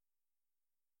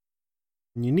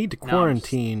 You need to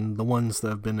quarantine the ones that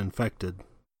have been infected.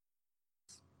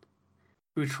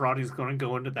 Bucciarati's going to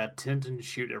go into that tent and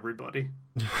shoot everybody.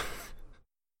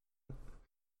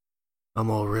 I'm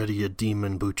already a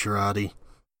demon, Bucciarati.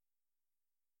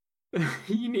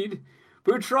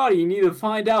 Bucciarati, you need to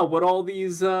find out what all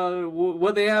these,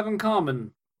 what they have in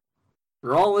common.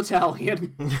 They're all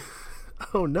Italian.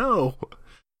 Oh no.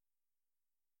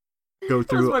 Go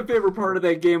through. That's my favorite part of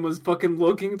that game was fucking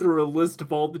looking through a list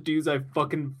of all the dudes I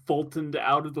fucking Fultoned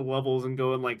out of the levels and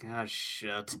going like, ah,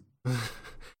 shit.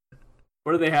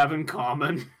 What do they have in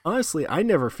common? Honestly, I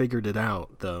never figured it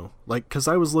out, though. Like, because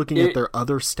I was looking at their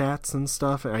other stats and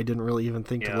stuff, and I didn't really even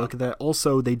think to look at that.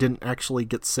 Also, they didn't actually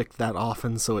get sick that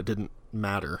often, so it didn't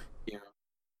matter. Yeah.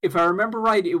 If I remember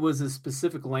right, it was a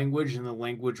specific language, and the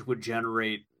language would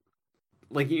generate...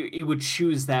 Like, it would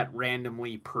choose that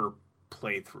randomly per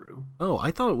playthrough. Oh,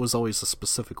 I thought it was always a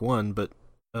specific one, but...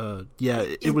 yeah,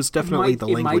 it was definitely the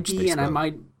language. It might be, and I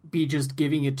might be just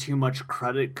giving it too much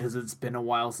credit because it's been a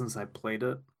while since I played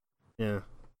it. Yeah.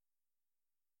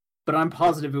 But I'm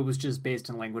positive it was just based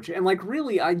in language. And, like,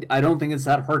 really, I don't think it's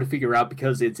that hard to figure out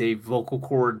because it's a vocal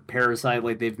cord parasite.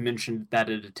 Like, they've mentioned that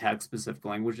it attacks specific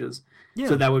languages. Yeah.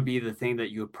 So that would be the thing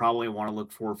that you would probably want to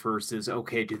look for first is,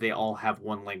 okay, do they all have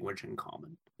one language in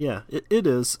common? Yeah, it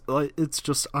is. It's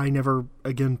just I never,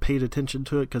 again, paid attention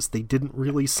to it because they didn't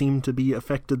really seem to be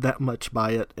affected that much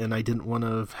by it, and I didn't want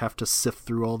to have to sift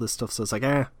through all this stuff, so I was like,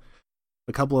 a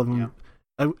couple of them... Yeah.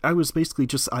 I was basically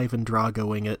just Ivan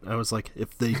Dragoing it. I was like,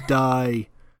 if they die,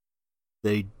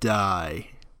 they die.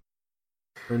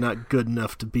 They're not good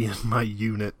enough to be in my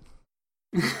unit.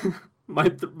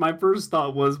 My first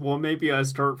thought was, well, maybe I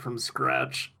start from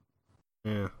scratch.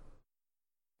 Yeah.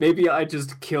 Maybe I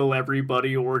just kill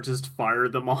everybody or just fire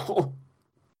them all.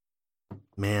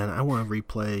 Man, I want to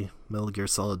replay Metal Gear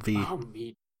Solid V. Oh,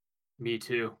 me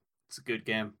too. It's a good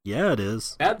game. Yeah, it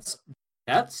is. That's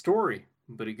story,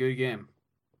 but a good game.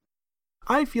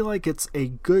 I feel like it's a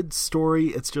good story.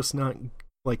 It's just not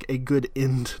like a good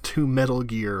end to Metal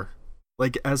Gear.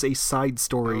 Like as a side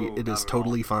story, it is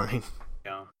totally fine.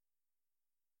 Yeah.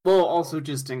 Well, also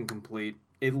just incomplete.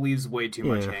 It leaves way too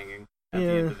much hanging at the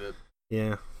end of it.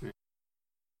 Yeah.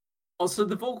 Also,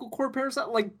 the vocal cord parasite,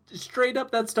 like, straight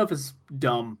up, that stuff is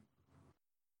dumb.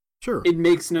 Sure. It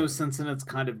makes no sense, and it's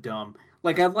kind of dumb.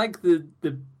 Like, I like the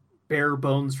bare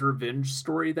bones revenge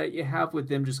story that you have with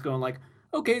them just going like,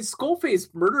 okay, Skullface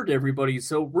murdered everybody,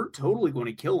 so we're totally going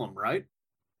to kill him, right?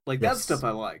 Like, that stuff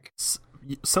I like.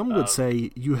 Some would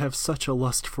say, you have such a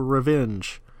lust for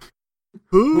revenge.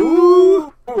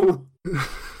 Ooh!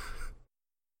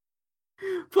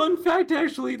 Fun fact,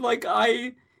 actually, like,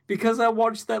 because I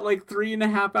watched that, like,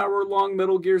 3.5 hour long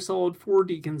Metal Gear Solid 4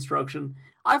 deconstruction,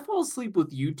 I fall asleep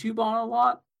with YouTube on a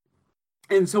lot.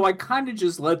 And so I kind of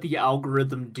just let the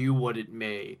algorithm do what it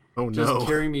may. Oh, no. Just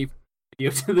carry me from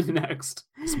video to the next.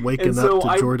 It's waking up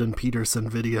to Jordan Peterson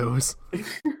videos.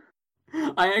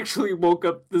 I actually woke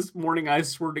up this morning, I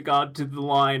swear to God, to the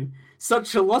line,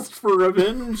 such a lust for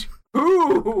revenge.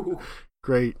 Ooh!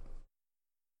 Great.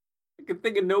 I can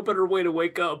think of no better way to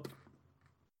wake up.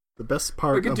 The best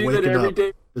part of waking up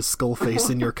is Skullface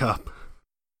in your cup.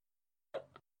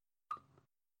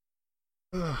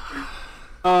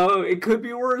 It could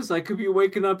be worse. I could be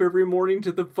waking up every morning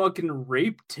to the fucking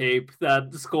rape tape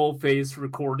that Skullface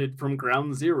recorded from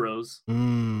Ground Zeroes.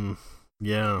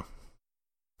 Yeah.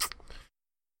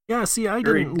 Yeah, see, I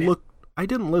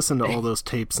didn't listen to all those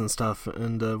tapes and stuff,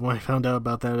 and when I found out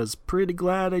about that, I was pretty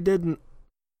glad I didn't.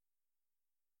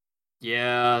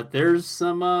 Yeah, there's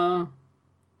some,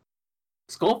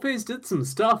 Skullface did some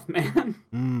stuff,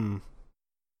 man.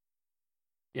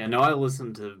 Yeah, no, I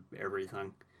listened to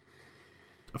everything.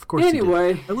 Of course anyway.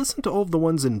 You did. I listened to all of the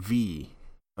ones in V,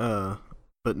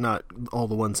 but not all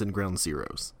the ones in Ground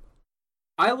Zeroes.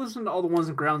 I listened to all the ones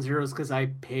in Ground Zeroes because I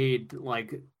paid,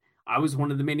 like... I was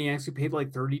one of the maniacs who paid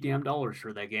like $30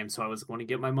 for that game, so I was going to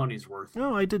get my money's worth.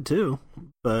 Oh, I did too.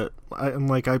 But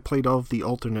I played all of the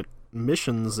alternate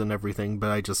missions and everything,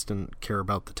 but I just didn't care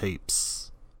about the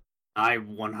tapes. I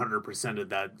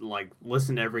 100%ed that. Like,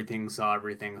 listened to everything, saw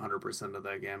everything, 100% of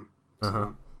that game.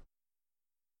 So,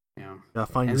 yeah.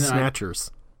 Gotta find the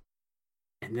snatchers.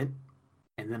 And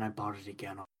then I bought it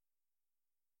again.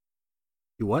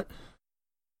 You what?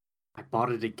 I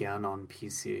bought it again on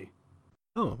PC.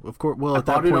 Oh, of course. Well, at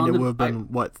that point, it would have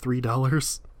been, what,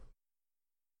 $3?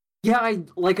 Yeah, I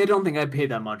don't think I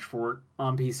paid that much for it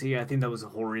on PC. I think that was the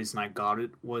whole reason I got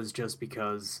it, was just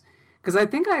because I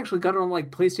think I actually got it on,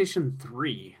 like, PlayStation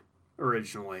 3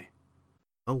 originally.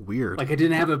 Oh, weird. Like, I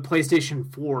didn't have a PlayStation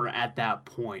 4 at that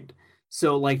point.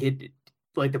 So, like,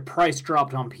 like the price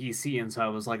dropped on PC, and so I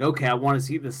was like, okay, I want to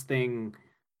see this thing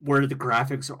where the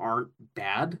graphics aren't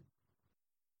bad.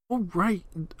 Oh, right.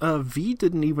 V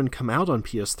didn't even come out on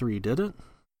PS3, did it?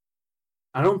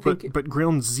 I don't think but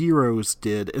Ground Zeroes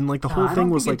did, and like the whole thing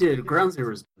was like, it did. Ground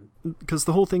Zeroes did. Because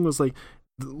the whole thing was like,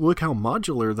 look how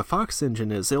modular the Fox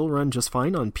engine is. It'll run just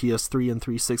fine on PS3 and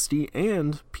 360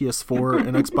 and PS4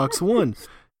 and Xbox One.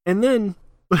 And then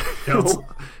no.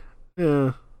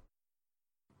 Yeah.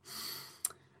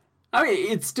 I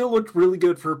mean, it still looked really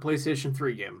good for a PlayStation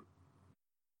 3 game.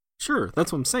 Sure,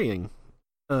 that's what I'm saying.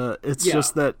 It's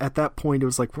just that at that point it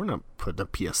was like, we're not putting a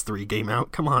PS3 game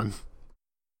out. Come on.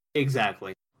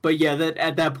 Exactly. But yeah, that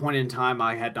at that point in time,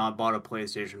 I had not bought a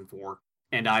PlayStation 4,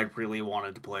 and I really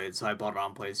wanted to play it, so I bought it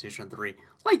on PlayStation 3,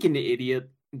 like an idiot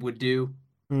would do.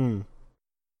 Yeah,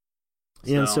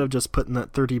 instead of just putting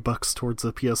that $30 towards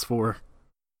a PS4.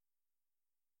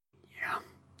 Yeah.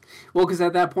 Well, because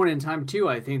at that point in time, too,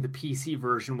 I think the PC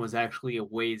version was actually a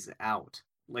ways out.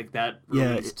 Like that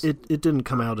released... Yeah, it didn't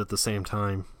come out at the same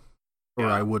time, or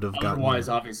I would have gotten otherwise,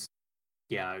 obviously.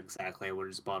 Yeah, exactly. I would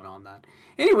have spot on that.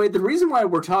 Anyway, the reason why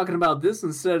we're talking about this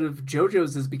instead of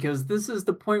JoJo's is because this is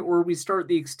the point where we start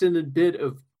the extended bit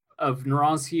of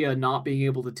Nausea not being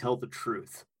able to tell the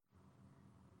truth.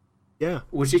 Yeah.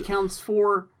 Which accounts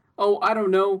for, I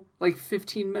don't know, like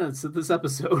 15 minutes of this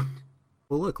episode.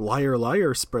 Well, look, Liar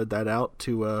Liar spread that out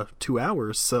to 2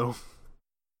 hours, so...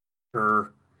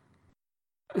 Sure.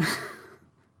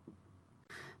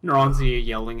 Nausea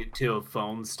yelling into a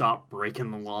phone, "Stop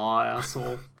breaking the law,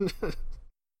 asshole."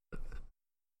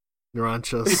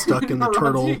 Narancia stuck in the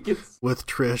turtle with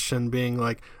Trish and being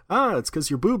like, it's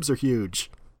because your boobs are huge.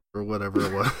 Or whatever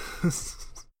it was.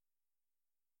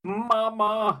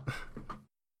 Mama!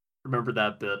 Remember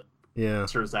that bit? Yeah.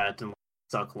 Starts acting like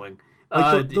suckling.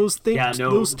 Like those things,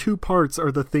 those two parts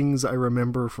are the things I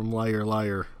remember from Liar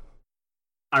Liar.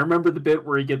 I remember the bit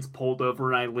where he gets pulled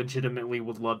over, and I legitimately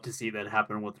would love to see that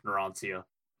happen with Narantia.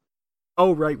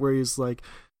 Oh, right, where he's like,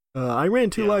 I ran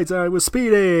 2 lights and I was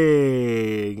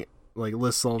speeding! Like,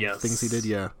 lists all the things he did,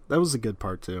 yeah. That was a good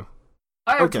part, too.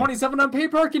 I have 27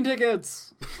 unpaid parking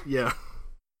tickets! Yeah.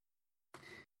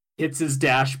 Hits his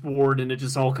dashboard, and it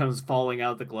just all comes falling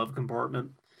out of the glove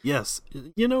compartment. Yes.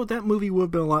 You know, that movie would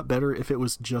have been a lot better if it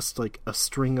was just, like, a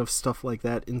string of stuff like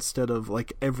that instead of,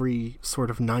 like, every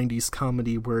sort of 90s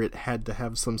comedy where it had to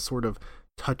have some sort of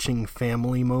touching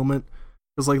family moment.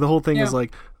 Because, like, the whole thing is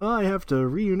like, I have to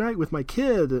reunite with my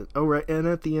kid. Oh, right. And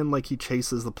at the end, like, he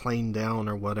chases the plane down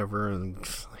or whatever. And,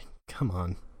 like, come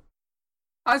on.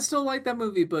 I still like that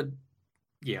movie, but,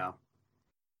 yeah.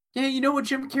 Yeah, you know what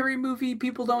Jim Carrey movie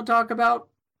people don't talk about?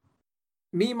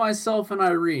 Me, Myself, and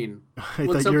Irene. I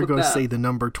thought you were going to say the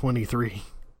number 23.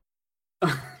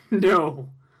 No.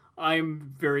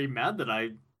 I'm very mad that I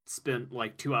spent,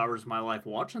 like, 2 hours of my life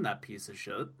watching that piece of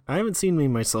shit. I haven't seen Me,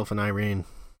 Myself, and Irene.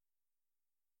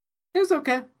 It was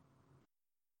okay.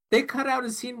 They cut out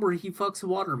a scene where he fucks a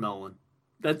watermelon.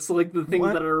 That's like the thing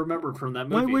that I remember from that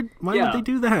movie. Why would they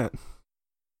do that?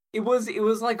 It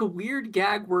was like a weird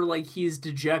gag where like he's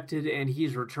dejected and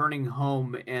he's returning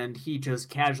home and he just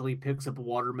casually picks up a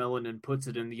watermelon and puts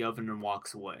it in the oven and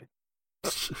walks away.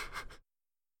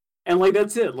 And like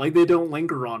that's it. Like they don't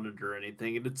linger on it or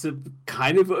anything. And it's a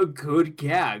kind of a good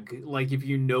gag, like if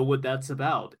you know what that's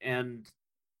about. And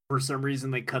for some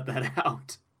reason they cut that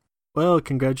out. Well,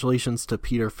 congratulations to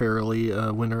Peter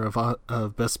Farrelly, winner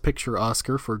of Best Picture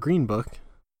Oscar for Green Book,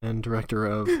 and director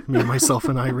of Me, Myself,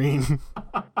 and Irene.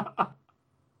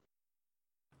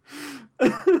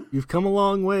 You've come a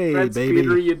long way, baby.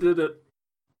 Peter, you did it.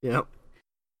 Yep.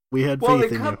 We had faith in you. Well,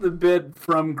 they cut the bit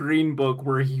from Green Book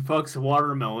where he fucks a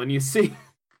watermelon, you see.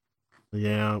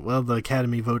 Yeah, well, the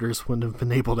Academy voters wouldn't have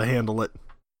been able to handle it.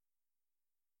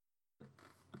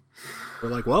 We're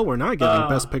like, well, we're not giving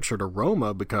Best Picture to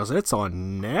Roma because it's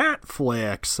on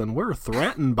Netflix, and we're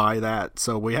threatened by that,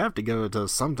 so we have to go to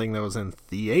something that was in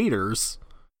theaters.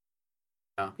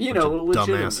 Yeah. You know,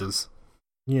 dumbasses.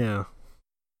 Yeah.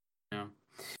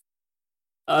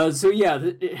 Yeah. So yeah,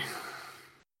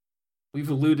 we've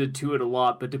alluded to it a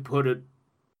lot, but to put it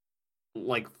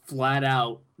like flat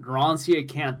out, Narantia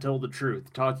can't tell the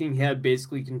truth. Talking Head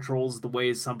basically controls the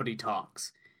way somebody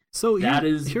talks. So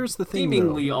here's the thing,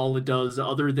 seemingly though. All it does,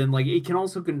 other than like it can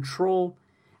also control.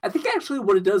 I think actually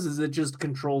what it does is it just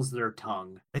controls their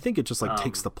tongue. I think it just like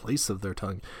takes the place of their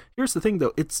tongue. Here's the thing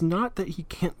though, it's not that he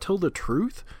can't tell the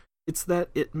truth. It's that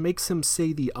it makes him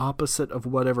say the opposite of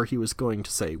whatever he was going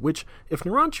to say. Which, if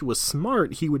Narantia was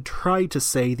smart, he would try to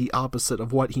say the opposite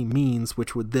of what he means,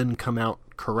 which would then come out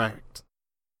correct.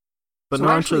 But so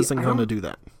Narantia isn't going to do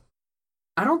that.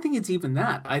 I don't think it's even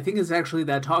that. I think it's actually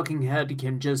that talking head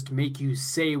can just make you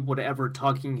say whatever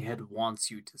talking head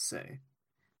wants you to say.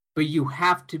 But you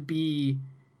have to be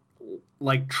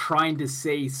like trying to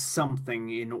say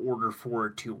something in order for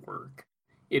it to work.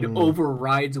 It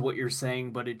overrides what you're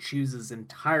saying, but it chooses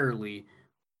entirely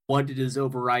what it is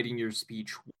overriding your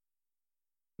speech.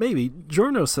 Maybe.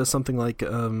 Giorno says something like,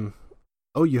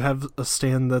 oh, you have a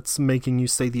stand that's making you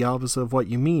say the opposite of what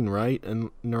you mean, right?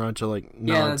 And Narancia like nods.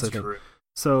 Yeah, that's true.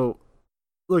 So,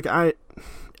 look, I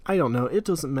don't know. It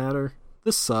doesn't matter.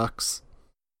 This sucks.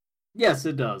 Yes,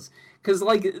 it does. Because,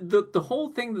 like, the whole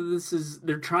thing that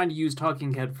they're trying to use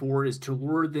Talking Head for is to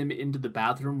lure them into the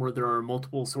bathroom where there are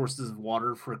multiple sources of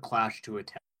water for Clash to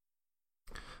attack.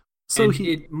 So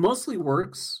it mostly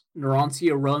works.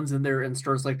 Narancia runs in there and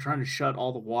starts, like, trying to shut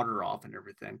all the water off and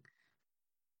everything.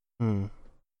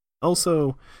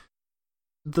 Also,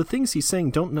 the things he's saying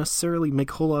don't necessarily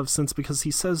make a whole lot of sense because he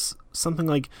says something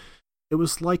like, it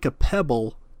was like a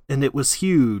pebble and it was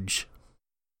huge.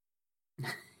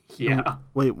 Yeah.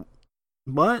 Wait,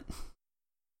 what?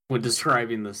 When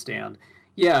describing the stand.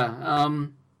 Yeah,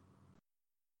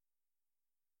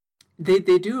 they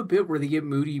do a bit where they get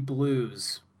Moody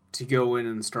Blues to go in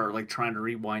and start like trying to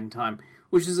rewind time,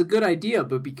 which is a good idea,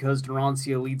 but because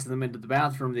Narancia leads them into the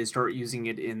bathroom, they start using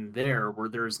it in there where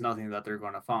there's nothing that they're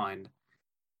going to find.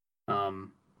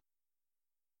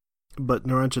 But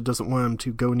Narancia doesn't want him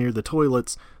to go near the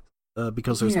toilets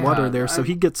because there's water there, so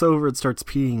he gets over and starts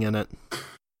peeing in it.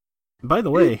 By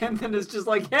the way... and then it's just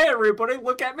like, hey everybody,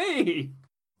 look at me!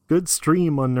 Good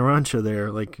stream on Narancia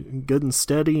there, like, good and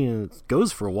steady, and it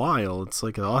goes for a while. It's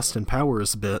like an Austin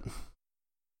Powers bit.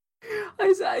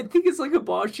 I think it's like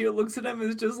Hibachi looks at him and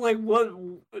is just like, what?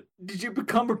 Did you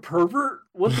become a pervert?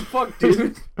 What the fuck,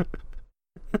 dude?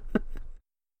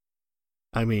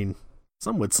 I mean,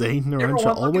 some would say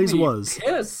Narancia always was.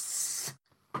 Piss.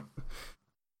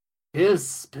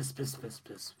 Piss, piss, piss, piss, piss,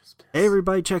 piss, piss. Hey,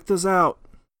 everybody, check this out.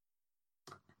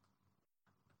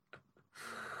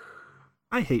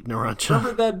 I hate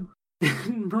Narancia.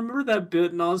 Remember that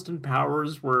bit in Austin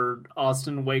Powers where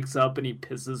Austin wakes up and he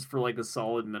pisses for like a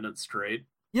solid minute straight?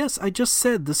 Yes, I just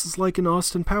said this is like an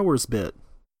Austin Powers bit.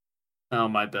 Oh,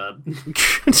 my bad.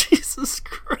 Jesus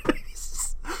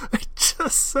Christ. I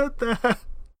just said that.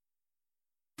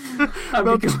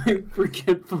 I'm becoming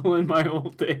forgetful in my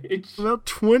old age. About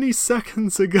 20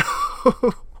 seconds ago.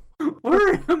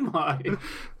 Where am I?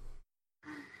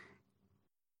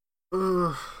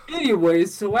 Anyway,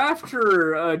 so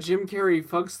after Jim Carrey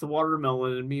fucks the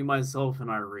watermelon and Me, Myself, and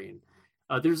Irene,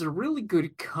 there's a really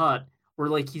good cut where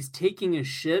like he's taking a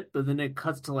shit, but then it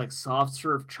cuts to like soft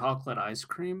serve chocolate ice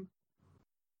cream.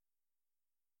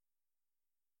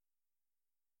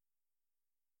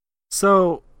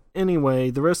 So, anyway,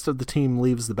 the rest of the team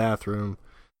leaves the bathroom.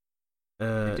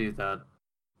 They do that.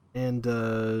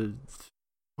 And,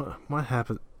 what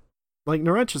happened? Like,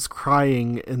 Narancia's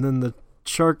crying, and then the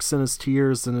shark's in his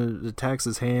tears, and it attacks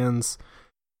his hands.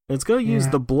 And it's gonna use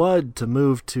the blood to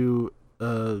move to,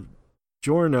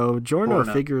 Giorno. Giorno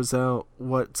figures out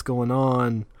what's going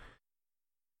on.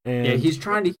 And yeah, he's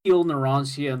trying to heal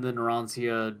Narancia, and then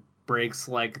Narancia breaks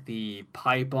like the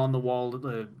pipe on the wall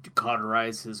to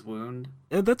cauterize his wound.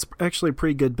 And that's actually a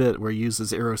pretty good bit where he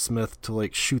uses Aerosmith to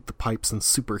like shoot the pipes and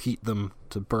superheat them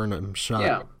to burn him shut.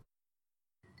 Yeah.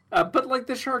 But like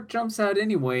the shark jumps out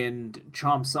anyway and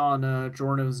chomps on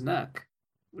Giorno's neck,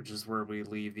 which is where we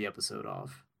leave the episode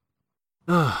off.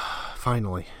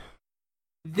 Finally.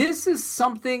 This is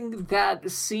something that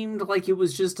seemed like it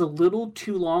was just a little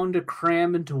too long to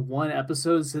cram into one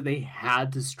episode, so they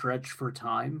had to stretch for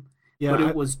time. Yeah, but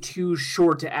it was too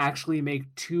short to actually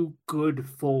make two good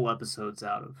full episodes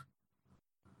out of.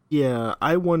 Yeah,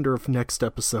 I wonder if next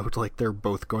episode, like, they're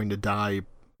both going to die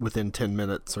within 10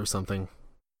 minutes or something.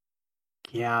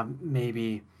 Yeah,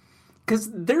 maybe.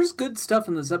 Because there's good stuff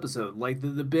in this episode, like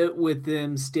the bit with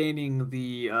them staining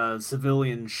the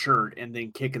civilian shirt and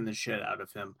then kicking the shit out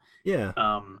of him. Yeah.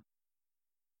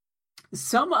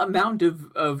 Some amount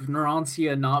of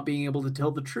Narancia not being able to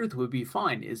tell the truth would be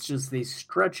fine. It's just they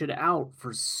stretch it out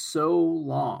for so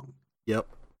long. Yep.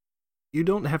 You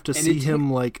don't have to see him,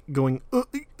 like, going, oh,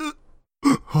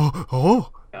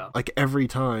 yeah. Like, every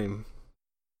time.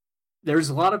 There's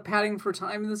a lot of padding for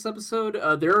time in this episode.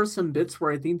 There are some bits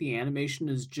where I think the animation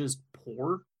is just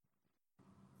poor.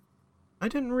 I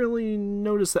didn't really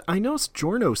notice that. I noticed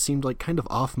Giorno seemed like kind of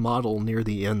off-model near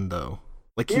the end, though.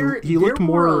 Like, he looked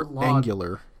more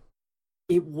angular.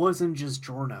 It wasn't just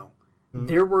Giorno.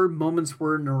 there were moments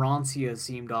where Narantia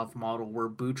seemed off model, where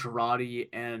Bucciarati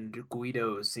and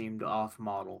Guido seemed off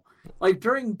model. Like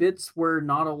during bits where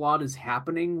not a lot is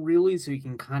happening really, so you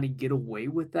can kind of get away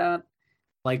with that.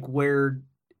 Like where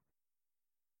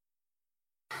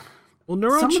Well, some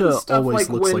of the Narancia stuff always like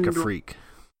looks like a when freak.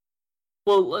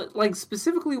 well, like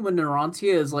specifically when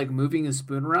Narantia is like moving his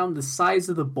spoon around, the size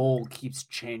of the bowl keeps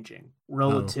changing Oh,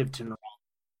 relative to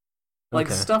like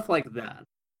okay. stuff like that.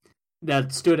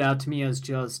 That stood out to me as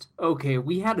just okay,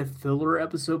 we had a filler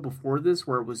episode before this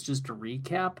where it was just a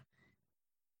recap.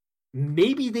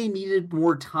 Maybe they needed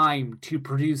more time to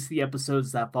produce the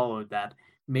episodes that followed that.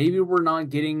 Maybe we're not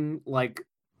getting like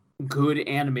good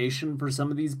animation for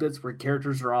some of these bits where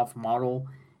characters are off model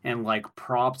and like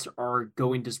props are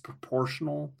going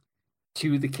disproportional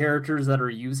to the characters that are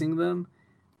using them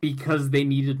because they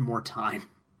needed more time.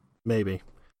 Maybe.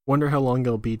 Wonder how long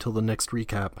it'll be till the next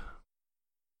recap.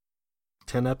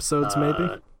 10 episodes, maybe?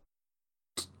 Uh,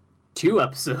 2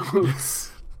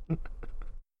 episodes.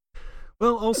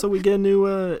 Well, also, we get a new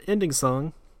ending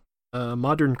song.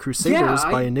 Modern Crusaders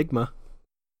by Enigma.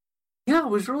 Yeah, I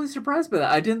was really surprised by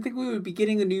that. I didn't think we would be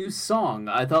getting a new song.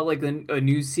 I thought like a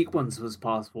new sequence was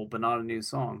possible, but not a new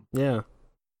song. Yeah.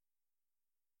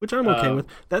 Which I'm okay with.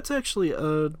 That's actually,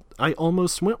 I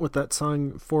almost went with that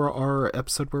song for our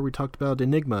episode where we talked about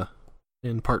Enigma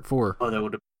in part 4. Oh, that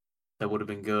would have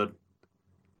been good.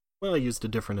 Well, I used a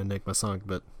different Enigma song,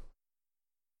 but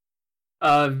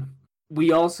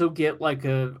we also get like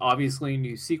obviously a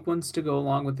new sequence to go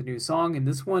along with the new song, and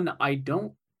this one I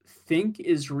don't think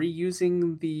is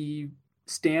reusing the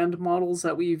stand models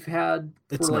that we've had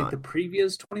for it's like not. the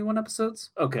previous 21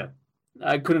 episodes. Okay.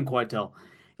 I couldn't quite tell.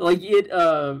 Like it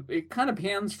kind of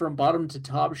pans from bottom to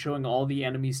top showing all the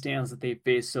enemy stands that they've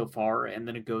faced so far, and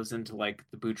then it goes into like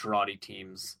the Bucciarati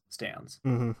team's stands.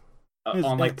 Mm-hmm.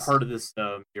 On like part of this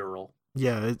mural.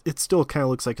 Yeah, it still kind of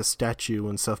looks like a statue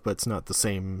and stuff, but it's not the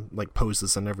same like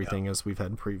poses and everything as we've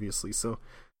had previously. So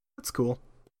that's cool.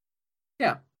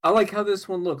 Yeah, I like how this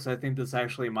one looks. I think this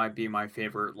actually might be my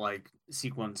favorite like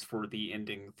sequence for the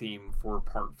ending theme for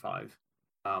part 5.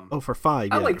 For 5,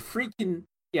 yeah.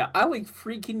 I like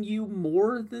freaking you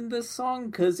more than this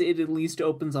song because it at least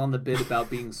opens on the bit about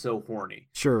being so horny.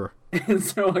 Sure. And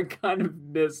so I kind of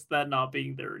miss that not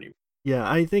being there anymore. Yeah,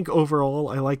 I think overall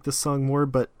I like this song more,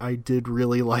 but I did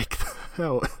really like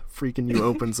how Freaking You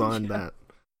opens on that.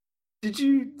 Did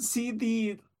you see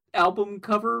the album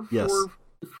cover for Yes.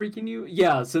 Freaking You?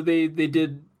 Yeah, so they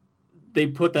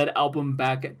put that album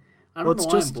back. I don't know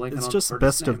why I'm blanking it's on just the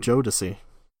Best name. of Jodeci.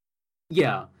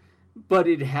 Yeah, but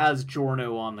it has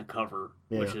Giorno on the cover,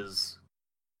 Yeah.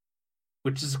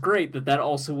 which is great that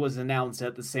also was announced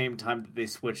at the same time that they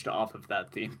switched off of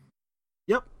that theme.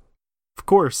 Yep, of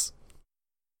course.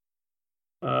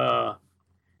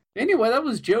 Anyway, that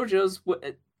was JoJo's.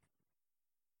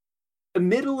 A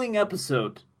middling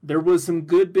episode. There was some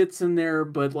good bits in there,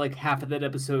 but like half of that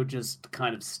episode just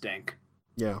kind of stank.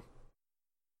 Yeah.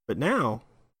 But now,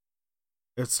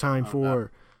 it's time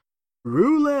for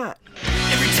Roulette.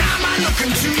 Every time I look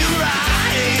into your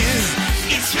eyes,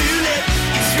 it's roulette,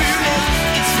 it's roulette,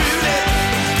 it's roulette.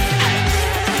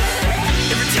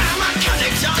 Every time I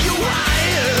connect all your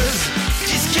wires,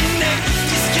 disconnect,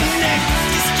 disconnect,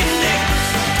 disconnect.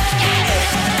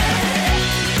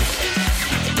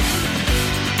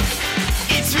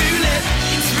 It's roulette,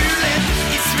 it's roulette,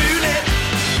 it's roulette.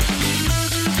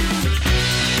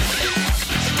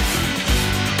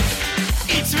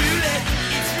 It's roulette,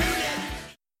 it's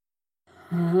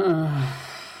roulette.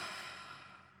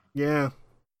 Yeah,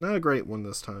 not a great one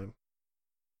this time.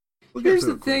 Here's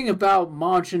the thing about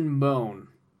Majin Bone.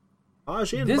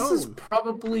 Majin This Bone. is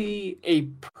probably a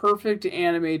perfect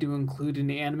anime to include in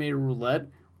anime roulette.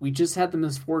 We just had the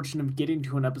misfortune of getting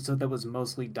to an episode that was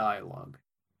mostly dialogue.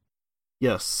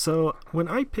 Yes, so when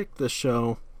I picked this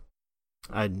show,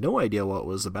 I had no idea what it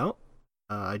was about.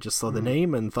 I just saw the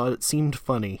name and thought it seemed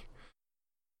funny.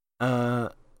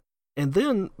 And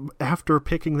then, after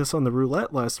picking this on the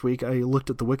roulette last week, I looked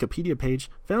at the Wikipedia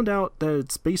page, found out that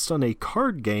it's based on a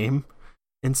card game,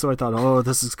 and so I thought, oh,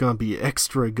 this is going to be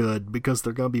extra good, because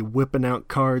they're going to be whipping out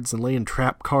cards and laying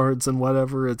trap cards and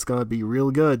whatever. It's going to be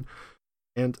real good.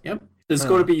 And Yep. It's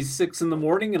going to be 6 a.m,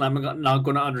 and I'm not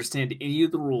going to understand any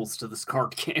of the rules to this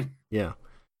card game. Yeah.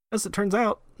 As it turns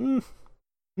out,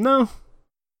 no.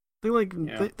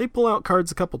 They pull out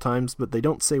cards a couple times, but they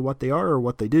don't say what they are or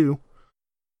what they do.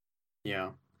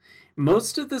 Yeah.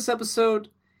 Most of this episode,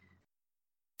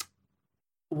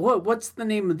 what's the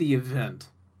name of the event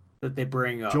that they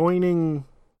bring up? Joining.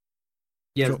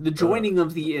 Yeah, the joining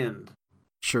of the end.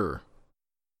 Sure.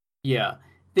 Yeah.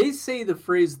 They say the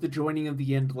phrase "the joining of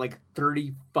the end" like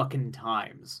 30 fucking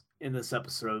times in this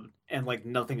episode, and like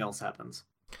nothing else happens.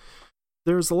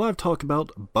 There's a lot of talk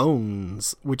about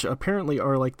bones, which apparently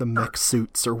are like the mech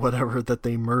suits or whatever that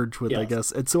they merge with, I Yes.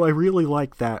 guess. And so I really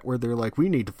like that, where they're like, we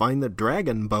need to find the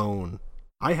dragon bone.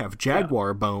 I have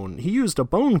jaguar bone. He used a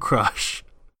bone crush.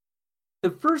 The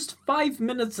first 5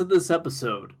 minutes of this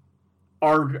episode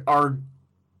are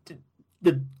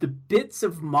the bits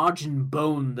of Majin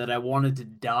Bone that I wanted to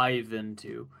dive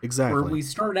into. Exactly. Where we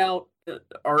start out,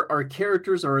 our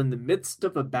characters are in the midst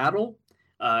of a battle.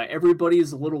 Everybody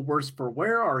is a little worse for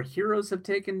wear. Our heroes have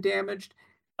taken damage.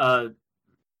 The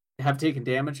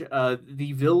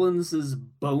villains'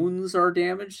 bones are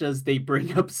damaged, as they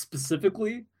bring up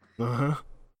specifically. Uh-huh.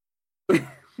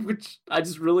 Which I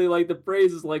just really like the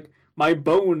phrase is like, my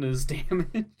bone is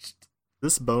damaged.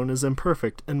 This bone is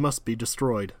imperfect and must be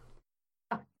destroyed.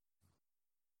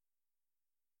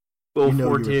 Will You know you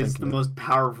were Forte is the thinking it. most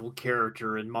powerful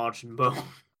character in Majin Bone.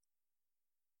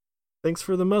 Thanks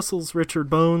for the muscles, Richard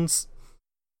Bones.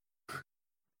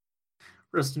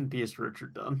 Rest in peace,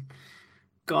 Richard Dunn.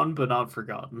 Gone but not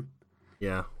forgotten.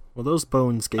 Yeah. Well, those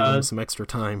bones gave him some extra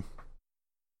time.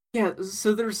 Yeah,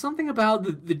 so there's something about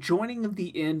the joining of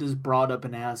the end is brought up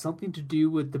and has something to do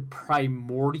with the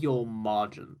primordial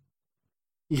Majin.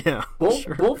 Yeah,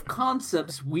 sure. Both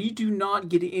concepts we do not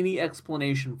get any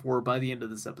explanation for by the end of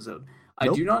this episode. I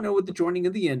Nope. do not know what the joining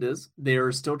of the end is. They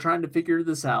are still trying to figure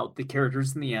this out, the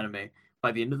characters in the anime,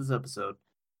 by the end of this episode.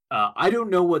 I don't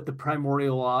know what the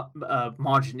primordial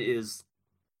Majin is,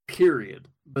 period,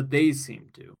 but they seem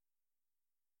to.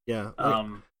 Yeah.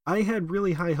 I had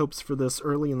really high hopes for this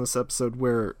early in this episode,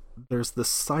 where there's this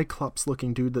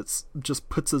Cyclops-looking dude that just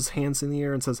puts his hands in the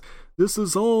air and says, "This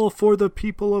is all for the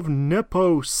people of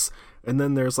Nepos." And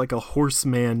then there's like a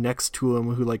horseman next to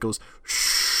him who like goes,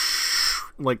 shh,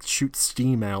 like shoots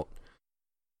steam out.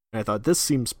 And I thought, this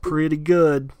seems pretty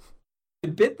good. The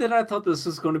bit that I thought this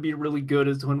was going to be really good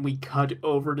is when we cut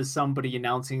over to somebody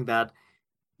announcing that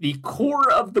the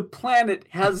core of the planet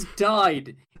has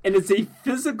died, and it's a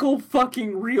physical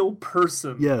fucking real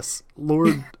person. Yes,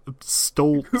 Lord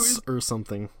Stoltz or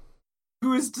something.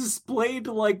 Who is displayed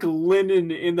like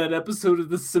linen in that episode of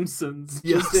The Simpsons,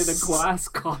 just in a Yes. glass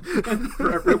coffin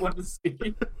for everyone to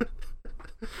see.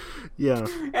 Yeah.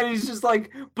 And he's just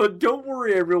like, but don't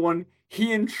worry, everyone.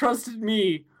 He entrusted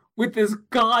me with this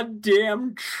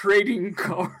goddamn trading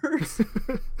card.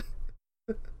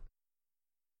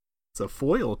 It's a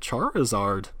foil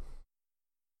Charizard.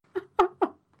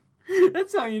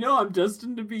 That's how you know I'm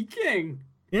destined to be king.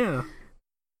 Yeah.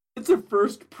 It's a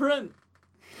first print.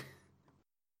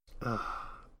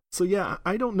 So yeah,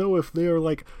 I don't know if they are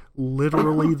like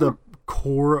literally the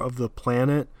core of the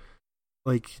planet.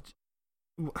 Like,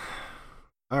 all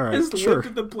right, Just sure. looked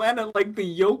at the planet like the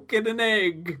yolk in an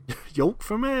egg. Yolk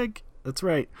from egg. That's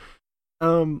right.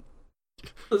 It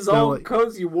was No, all like-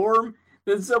 cozy warm.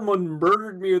 Then someone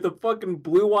murdered me with a fucking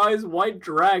blue eyes white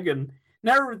dragon.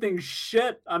 Now everything's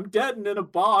shit. I'm dead and in a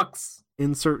box.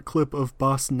 Insert clip of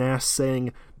Boss Nass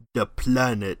saying, "The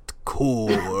planet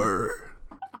core."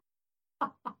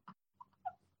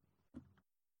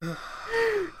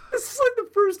 This is like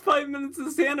the first 5 minutes of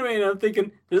this anime, and I'm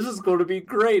thinking, this is going to be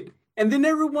great. And then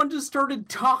everyone just started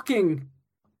talking.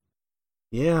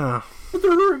 Yeah. For the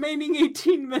remaining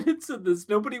 18 minutes of this,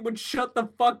 nobody would shut the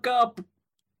fuck up.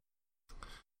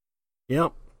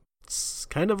 Yep. It's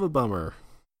kind of a bummer.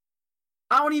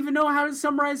 I don't even know how to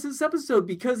summarize this episode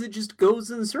because it just goes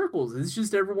in circles. It's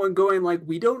just everyone going like,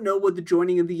 we don't know what the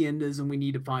joining of the end is and we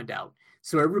need to find out.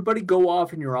 So everybody go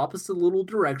off in your opposite little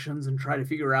directions and try to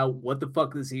figure out what the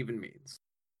fuck this even means.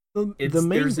 The main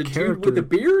There's a character dude with a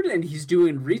beard and he's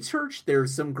doing research.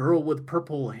 There's some girl with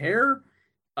purple hair.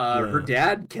 Her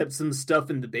dad kept some stuff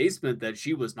in the basement that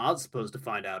she was not supposed to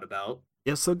find out about.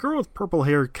 Yeah, so the girl with purple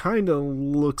hair kind of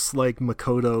looks like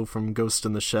Makoto from Ghost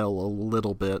in the Shell a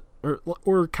little bit.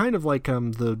 Or kind of like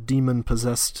the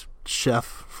demon-possessed chef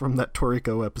from that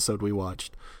Toriko episode we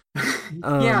watched.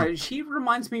 Yeah, she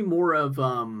reminds me more of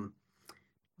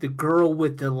the girl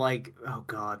with the like, oh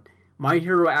god, My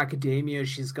Hero Academia.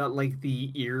 She's got like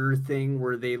the ear thing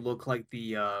where they look like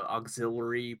the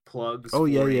auxiliary plugs. Oh,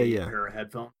 yeah, for yeah, a yeah. pair of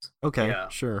headphones. Okay, Yeah.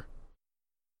 sure.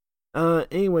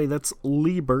 Anyway, that's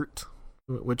Liebert,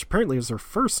 which apparently is her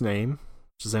first name,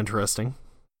 which is interesting.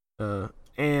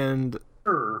 And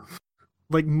Sure.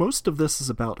 like most of this is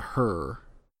about her.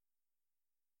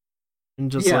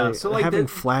 And just Yeah, like so, like, having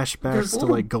there's flashbacks to little-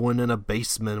 like going in a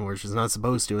basement where she's not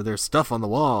supposed to. There's stuff on the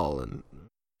wall and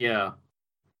Yeah.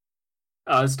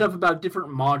 Stuff about different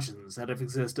Majins that have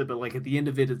existed, but like at the end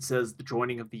of it, it says the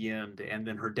joining of the end, and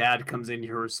then her dad comes in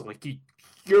here, so like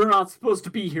You're not supposed to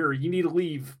be here. You need to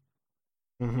leave.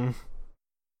 Mm-hmm.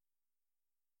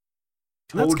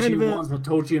 Told you once, I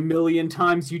told you a million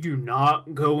times, you do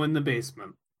not go in the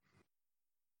basement.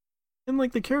 And,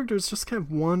 like, the characters just kind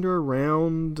of wander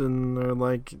around, and they're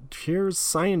like, here's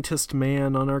Scientist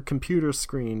Man on our computer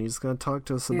screen. He's going to talk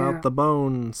to us about the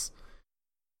bones.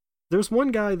 There's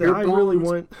one guy that I really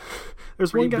want...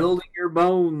 There's one guy... Rebuilding your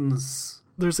bones.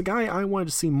 There's a guy I wanted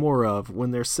to see more of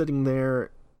when they're sitting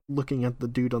there looking at the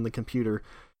dude on the computer.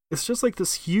 It's just like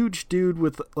this huge dude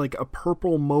with, like, a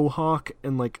purple mohawk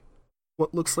and, like,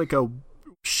 what looks like a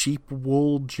sheep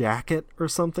wool jacket or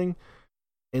something,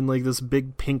 and like this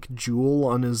big pink jewel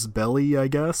on his belly, I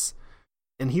guess.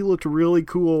 And he looked really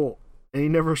cool, and he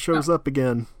never shows up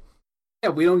again. Yeah,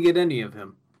 we don't get any of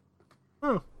him.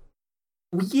 Oh.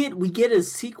 We get a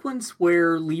sequence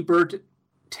where Liebert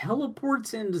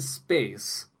teleports into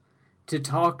space to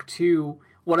talk to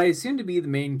what I assume to be the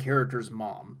main character's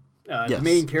mom. Yes. The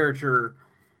main character...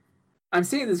 I'm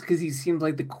saying this because he seems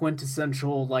like the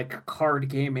quintessential, like, card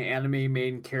game anime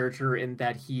main character in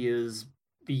that he is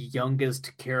the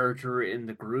youngest character in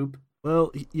the group.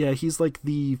 Well, yeah, he's like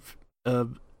the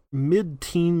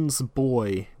mid-teens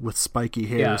boy with spiky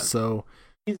hair, so...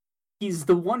 He's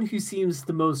the one who seems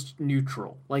the most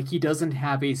neutral. Like, he doesn't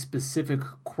have a specific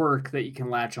quirk that you can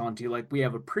latch onto. Like, we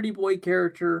have a pretty boy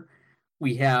character,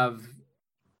 we have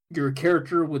your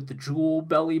character with the jewel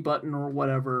belly button or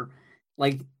whatever.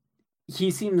 Like... He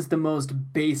seems the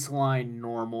most baseline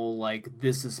normal, like,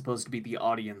 this is supposed to be the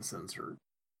audience censored.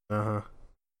 Uh-huh.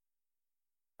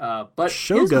 But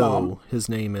Shogo, his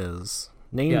name is.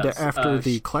 Named after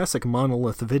the classic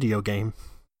Monolith video game.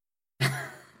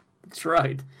 That's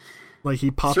right. Like, he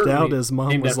popped out, his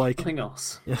mom was like... Something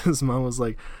else. His mom was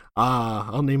like,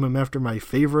 I'll name him after my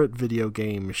favorite video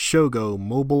game, Shogo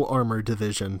Mobile Armor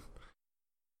Division.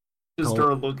 Just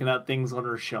started looking at things on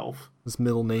her shelf. His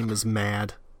middle name is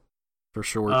Mad. For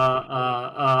short.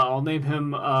 I'll name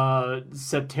him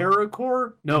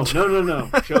Septericor? No,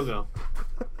 Shogo.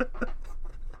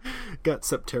 Got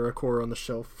Septericor on the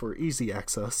shelf for easy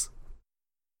access.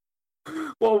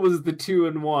 What was the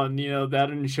 2-in-1? You know, that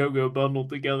and Shogo bundled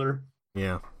together.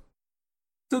 Yeah.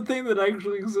 It's a thing that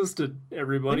actually existed,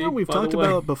 everybody. I know we've talked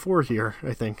about it before here,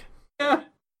 I think. Yeah.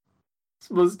 It's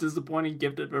the most disappointing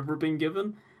gift I've ever been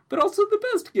given, but also the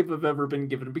best gift I've ever been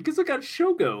given because I got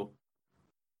Shogo.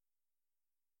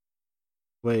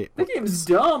 Wait. That game's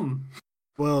dumb.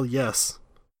 Well, yes.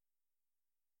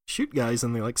 Shoot guys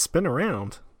and they, like, spin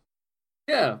around.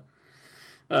 Yeah.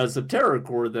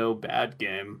 Septericor, though, bad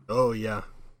game. Oh, yeah.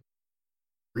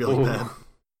 Really bad.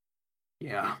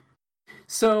 Yeah.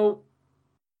 So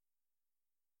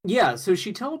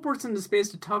she teleports into space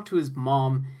to talk to his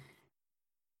mom.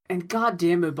 And god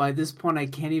damn it, by this point I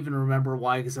can't even remember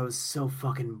why, because I was so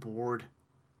fucking bored.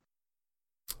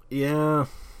 Yeah.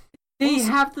 They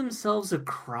have themselves a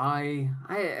cry.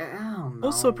 I don't know.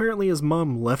 Also, apparently his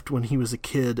mom left when he was a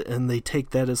kid, and they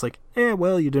take that as like,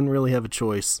 well, you didn't really have a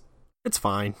choice. It's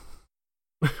fine.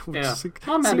 Yeah,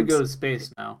 mom had to go to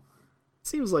space now.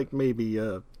 Seems like maybe,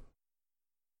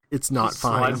 it's not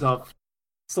fine.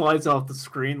 Slides off the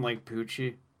screen like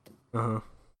Poochie. Uh-huh.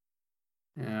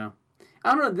 Yeah.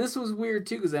 I don't know, this was weird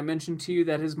too, because I mentioned to you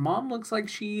that his mom looks like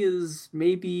she is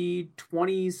maybe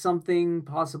 20-something,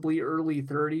 possibly early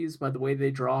 30s by the way they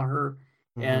draw her.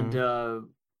 Mm-hmm. And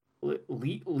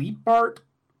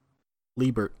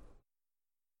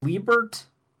Liebert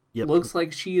yep. Looks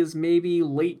like she is maybe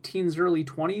late teens, early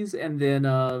 20s. And then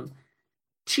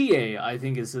Chie, I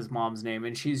think is his mom's name,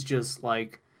 and she's just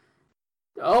like,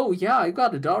 oh yeah, I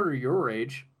got a daughter your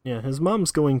age. Yeah, his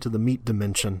mom's going to the meat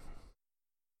dimension.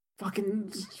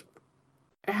 Fucking,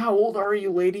 how old are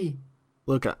you, lady?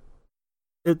 Look,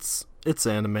 it's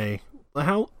anime.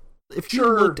 If you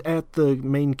looked at the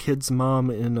main kid's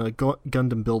mom in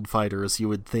Gundam Build Fighters, you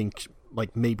would think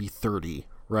like maybe 30,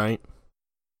 right?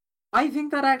 I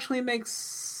think that actually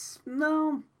makes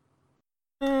no.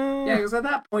 Yeah, because at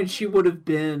that point she would have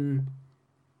been.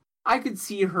 I could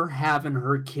see her having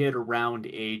her kid around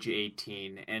age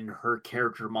 18, and her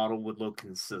character model would look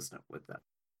consistent with that.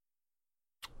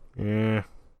 Yeah.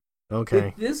 Okay.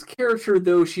 With this character,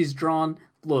 though, she's drawn...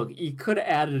 Look, you could have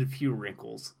added a few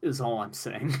wrinkles, is all I'm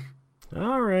saying.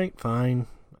 Alright, fine.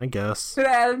 I guess. Could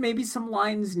have added maybe some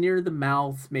lines near the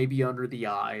mouth, maybe under the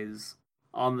eyes,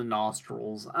 on the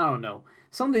nostrils. I don't know.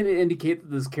 Something to indicate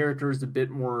that this character is a bit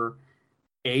more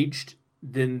aged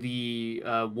than the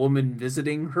woman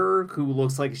visiting her, who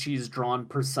looks like she's drawn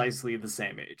precisely the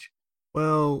same age.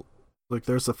 Well... Look,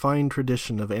 there's a fine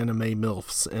tradition of anime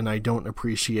MILFs, and I don't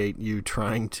appreciate you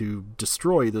trying to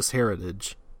destroy this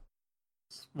heritage.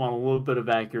 Want a little bit of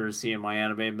accuracy in my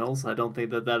anime mills. I don't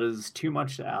think that that is too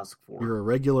much to ask for. You're a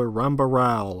regular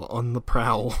Rambaral on the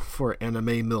prowl for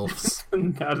anime MILFs.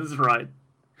 That is right.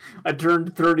 I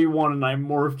turned 31 and I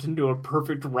morphed into a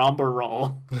perfect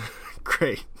Rambaral.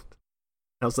 Great.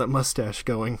 How's that mustache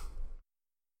going?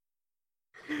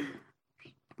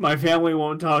 My family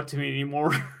won't talk to me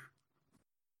anymore.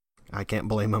 I can't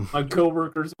blame him. My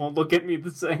coworkers won't look at me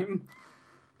the same.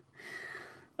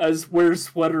 I just wear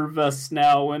sweater vests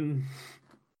now and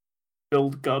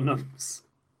build Gundams.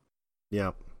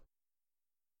 Yep.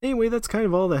 Anyway, that's kind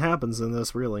of all that happens in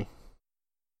this, really.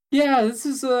 Yeah, this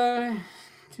is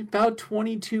about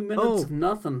 22 minutes of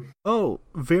nothing. Oh,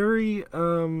 very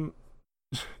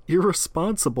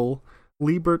irresponsible.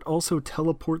 Liebert also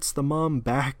teleports the mom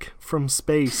back from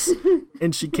space,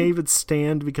 and she can't even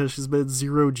stand because she's been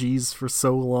 0 Gs for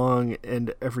so long,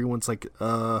 and everyone's like,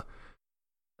 I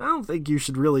don't think you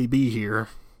should really be here.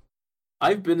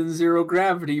 I've been in zero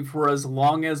gravity for as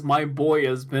long as my boy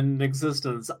has been in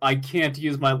existence. I can't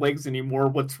use my legs anymore.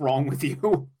 What's wrong with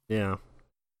you? Yeah.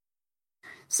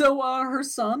 So, her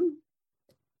son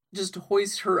just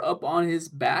hoists her up on his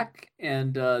back,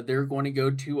 and they're going to go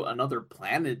to another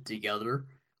planet together,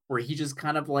 where he just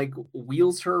kind of like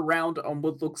wheels her around on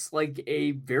what looks like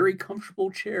a very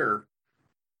comfortable chair.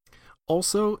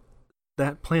 Also,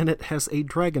 that planet has a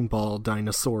Dragon Ball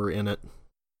dinosaur in it.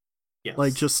 Yes.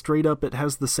 Like, just straight up, it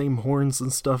has the same horns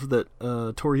and stuff that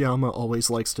Toriyama always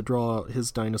likes to draw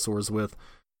his dinosaurs with.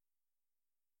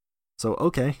 So,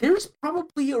 okay. There's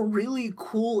probably a really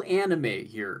cool anime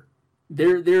here.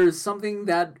 There's something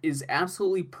that is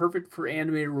absolutely perfect for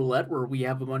anime roulette, where we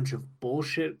have a bunch of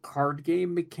bullshit card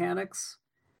game mechanics.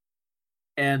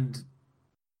 And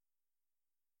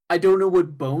I don't know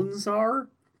what bones are.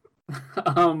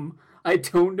 I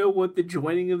don't know what the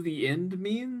joining of the end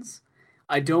means.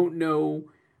 I don't know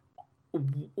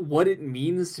what it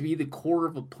means to be the core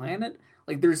of a planet.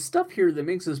 Like, there's stuff here that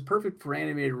makes this perfect for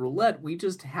animated roulette. We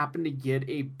just happened to get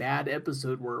a bad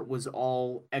episode where it was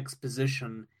all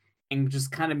exposition and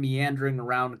just kind of meandering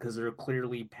around because they're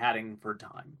clearly padding for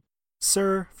time.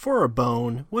 Sir, for a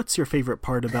bone, what's your favorite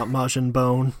part about Majin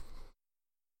Bone?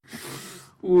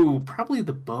 Ooh, probably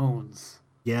the bones.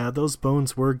 Yeah, those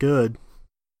bones were good.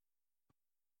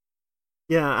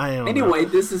 Yeah, I don't know. Anyway,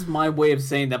 this is my way of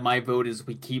saying that my vote is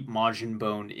we keep Majin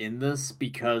Bone in this,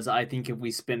 because I think if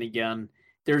we spin again,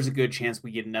 there's a good chance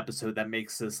we get an episode that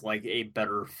makes this like a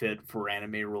better fit for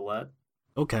anime roulette.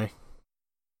 Okay.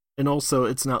 And also,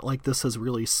 it's not like this has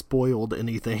really spoiled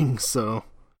anything, so...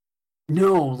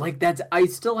 No, like I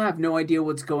still have no idea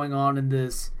what's going on in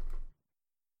this.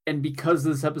 And because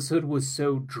this episode was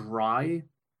so dry,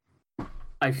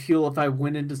 I feel if I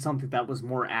went into something that was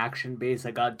more action-based,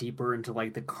 I got deeper into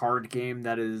like the card game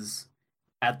that is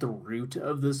at the root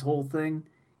of this whole thing,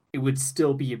 it would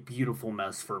still be a beautiful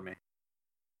mess for me.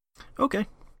 Okay.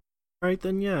 Alright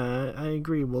then, yeah, I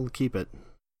agree, we'll keep it.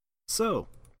 So,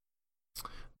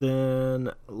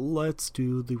 then let's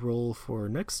do the roll for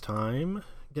next time.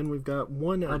 Again, we've got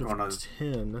 1 out of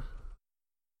 10.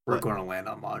 We're going to land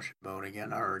on Majin Bone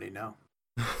again, I already know.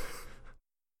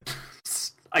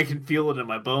 I can feel it in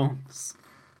my bones.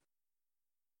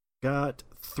 Got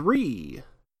 3,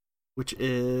 which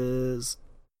is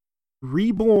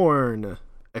Reborn!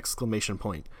 Exclamation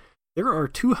point. There are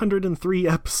 203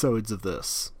 episodes of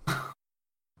this.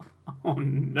 Oh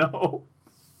no.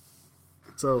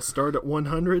 So start at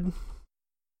 100.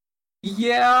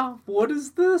 Yeah, what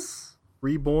is this?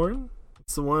 Reborn?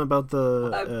 It's the one about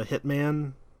the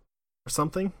hitman or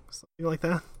something like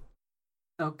that.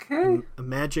 Okay. A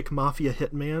magic mafia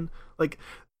hitman. Like,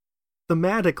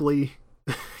 thematically,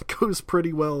 goes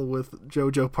pretty well with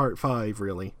JoJo Part 5,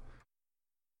 really.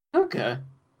 Okay.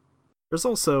 There's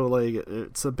also, like,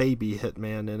 it's a baby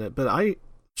hitman in it, but I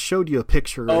showed you a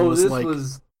picture and was like,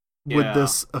 would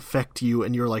this affect you?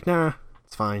 And you're like, nah,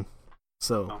 it's fine.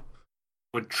 So.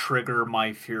 Would trigger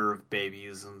my fear of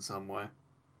babies in some way.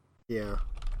 Yeah.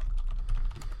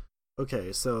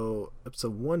 Okay, so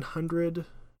episode 100,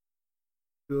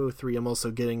 203. I'm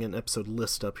also getting an episode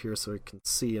list up here so I can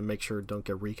see and make sure I don't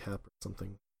get recap or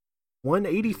something.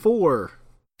 184.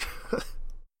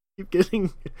 Keep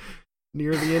getting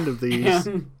near the end of these.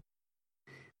 And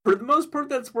for the most part,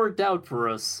 that's worked out for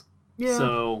us. Yeah.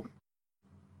 So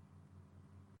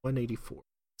 184.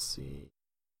 Let's see.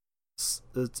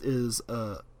 It is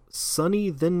sunny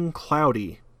then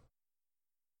cloudy.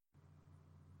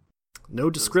 No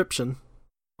description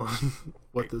on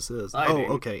what this is.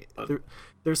 Okay.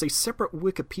 There's a separate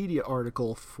Wikipedia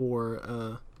article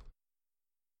for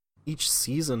each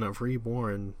season of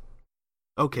Reborn.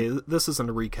 Okay, this isn't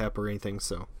a recap or anything,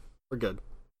 so we're good.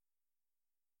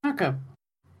 Okay.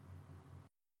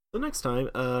 The next time,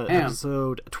 Damn.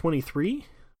 episode 23,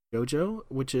 JoJo,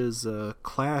 which is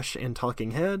Clash and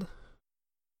Talking Head,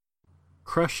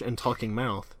 Crush and Talking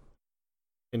Mouth,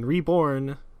 and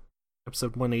Reborn,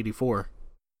 episode 184.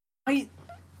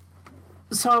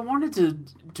 So I wanted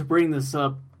to bring this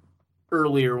up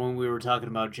earlier when we were talking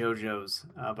about JoJo's,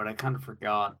 but I kind of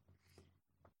forgot.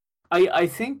 I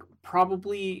think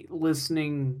probably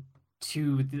listening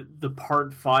to the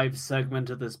part 5 segment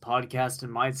of this podcast, it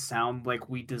might sound like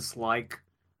we dislike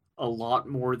a lot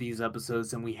more of these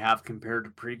episodes than we have compared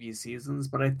to previous seasons,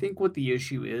 but I think what the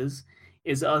issue is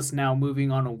us now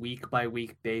moving on a week by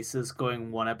week basis,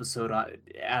 going one episode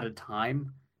at a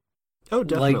time. Oh,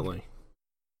 definitely. Like,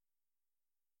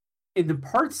 in the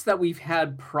parts that we've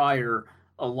had prior,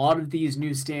 a lot of these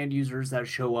new stand users that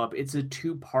show up, it's a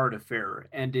 2-part affair,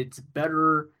 and it's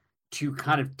better to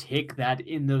kind of take that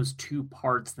in those 2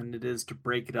 parts than it is to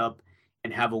break it up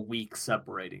and have a week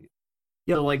separating.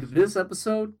 Yep. So, like, this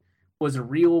episode was a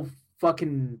real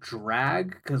fucking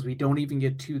drag because we don't even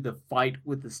get to the fight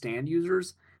with the stand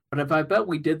users. But if I bet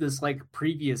we did this like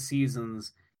previous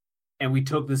seasons and we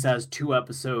took this as 2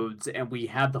 episodes and we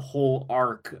had the whole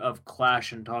arc of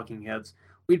Clash and Talking Heads,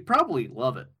 we'd probably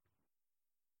love it.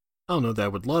 I don't know that I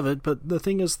would love it, but the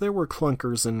thing is, there were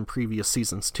clunkers in previous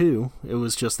seasons too. It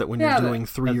was just that when you're doing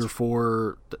 3 or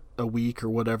 4 a week or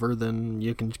whatever, then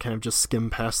you can kind of just skim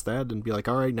past that and be like,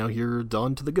 all right, now you're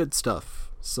on to the good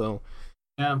stuff. So,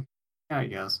 yeah, I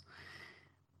guess.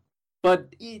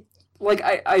 But like,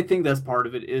 I think that's part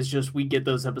of it, is just we get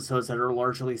those episodes that are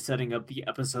largely setting up the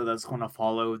episode that's going to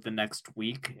follow the next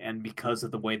week, and because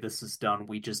of the way this is done,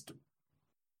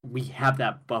 we have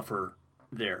that buffer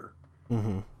there.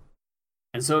 Mm-hmm.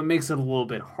 And so it makes it a little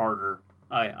bit harder,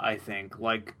 I think.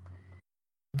 Like,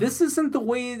 this isn't the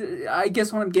way, I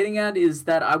guess what I'm getting at is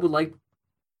that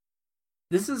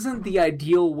this isn't the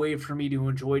ideal way for me to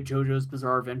enjoy JoJo's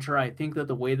Bizarre Adventure. I think that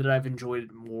the way that I've enjoyed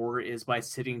it more is by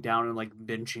sitting down and, like,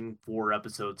 binging 4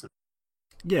 episodes.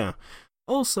 Yeah.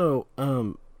 Also,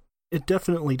 it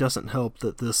definitely doesn't help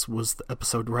that this was the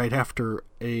episode right after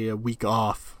a week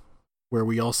off, where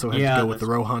we also had to go with the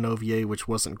Rohan OVA, which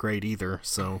wasn't great either,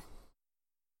 so...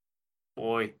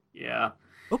 Boy, yeah.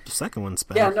 Oh, the second one's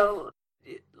better. Yeah, no,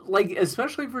 like,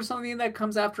 especially for something that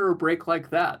comes after a break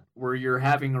like that, where you're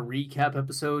having a recap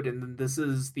episode, and then this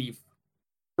is the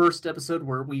first episode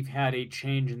where we've had a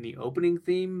change in the opening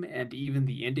theme and even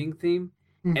the ending theme,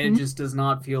 and it just does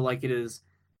not feel like it is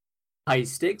high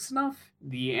stakes enough.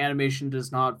 The animation does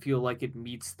not feel like it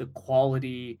meets the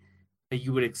quality that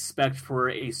you would expect for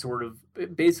a sort of,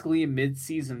 basically a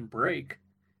mid-season break.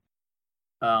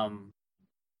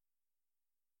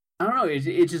 I don't know,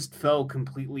 it just fell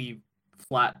completely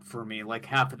flat for me. Like,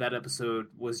 half of that episode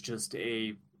was just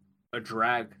a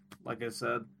drag, like I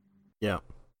said. Yeah.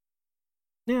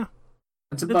 Yeah.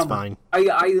 It's fine.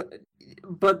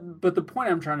 But the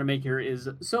point I'm trying to make here is,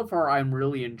 so far I'm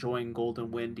really enjoying Golden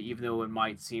Wind, even though it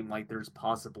might seem like there's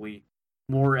possibly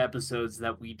more episodes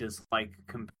that we dislike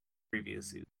compared to previous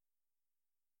seasons.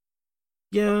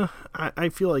 Yeah, I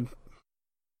feel like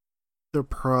there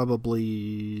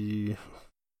probably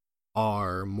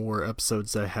are more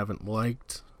episodes that I haven't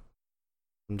liked.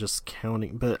 I'm just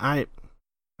counting, but I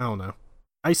don't know.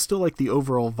 I still like the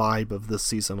overall vibe of this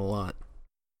season a lot.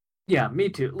 Yeah, me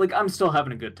too. Like, I'm still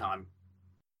having a good time.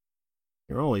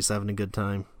 You're always having a good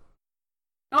time.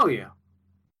 Oh yeah.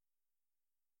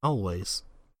 Always.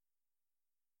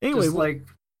 Anyway,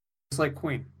 just like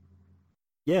Queen.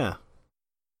 Yeah.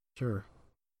 Sure.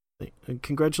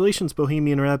 Congratulations,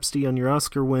 Bohemian Rhapsody, on your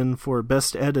Oscar win for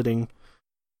Best Editing.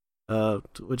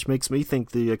 Which makes me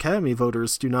think the Academy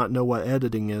voters do not know what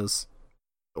editing is,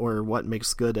 or what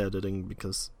makes good editing,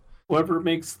 because... Whoever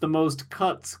makes the most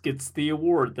cuts gets the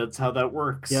award. That's how that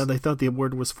works. Yeah, they thought the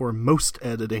award was for most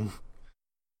editing.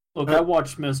 Look, I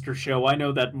watched Mr. Show. I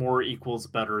know that more equals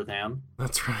better than.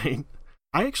 That's right.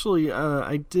 I actually,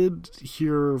 I did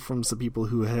hear from some people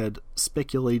who had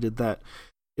speculated that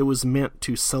it was meant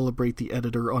to celebrate the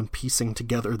editor on piecing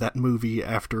together that movie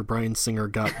after Bryan Singer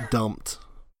got dumped.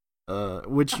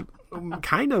 Which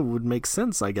kind of would make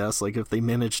sense, I guess, like if they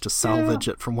managed to salvage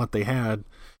it from what they had.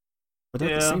 But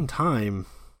at the same time,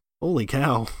 holy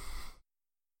cow.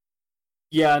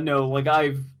 Yeah, no,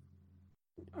 like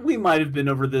we might have been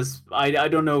over this, I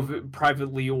don't know if it,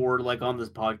 privately or like on this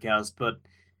podcast, but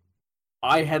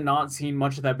I had not seen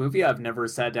much of that movie. I've never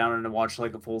sat down and watched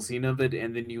like a full scene of it,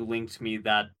 and then you linked me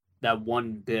that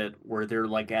one bit where they're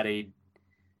like at a,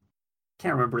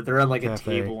 can't remember, they're at like Cafe.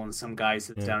 a table and some guy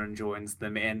sits down and joins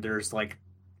them, and there's like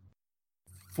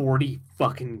 40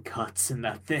 fucking cuts in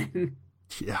that thing.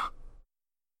 Yeah.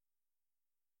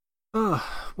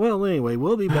 Well, anyway,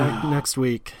 we'll be back next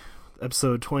week,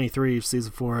 episode 23 of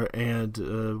season 4, and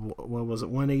what was it,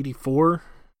 184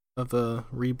 of the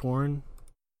Reborn?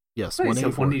 Yes,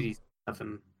 184.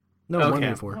 187. No, okay.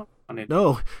 184. Oh, 184.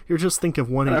 No, you're just thinking of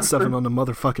 187 on the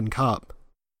motherfucking cop.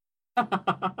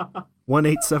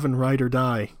 187 Ride or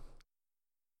Die.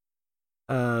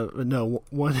 No,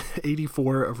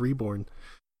 184 of Reborn.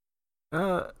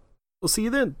 We'll see you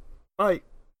then. Bye.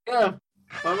 Yeah.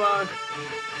 Bye-bye.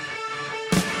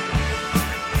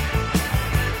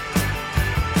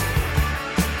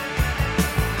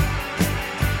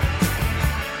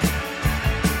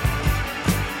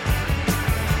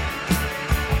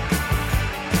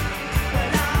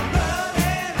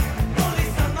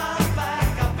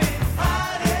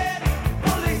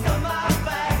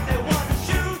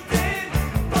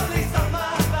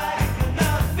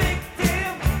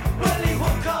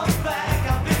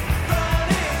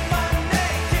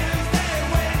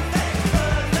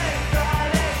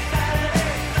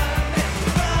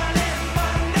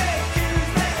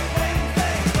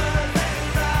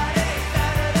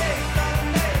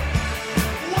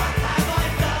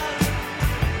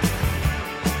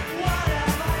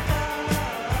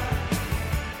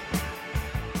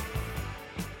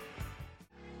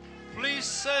 Please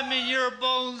send me your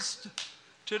bones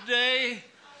today.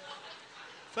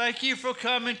 Thank you for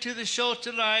coming to the show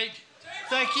tonight.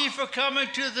 Thank you for coming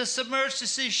to this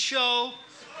emergency show.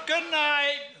 Good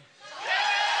night.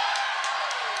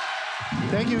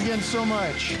 Thank you again so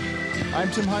much.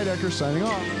 I'm Tim Heidecker signing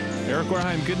off. Eric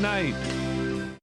Warheim, good night.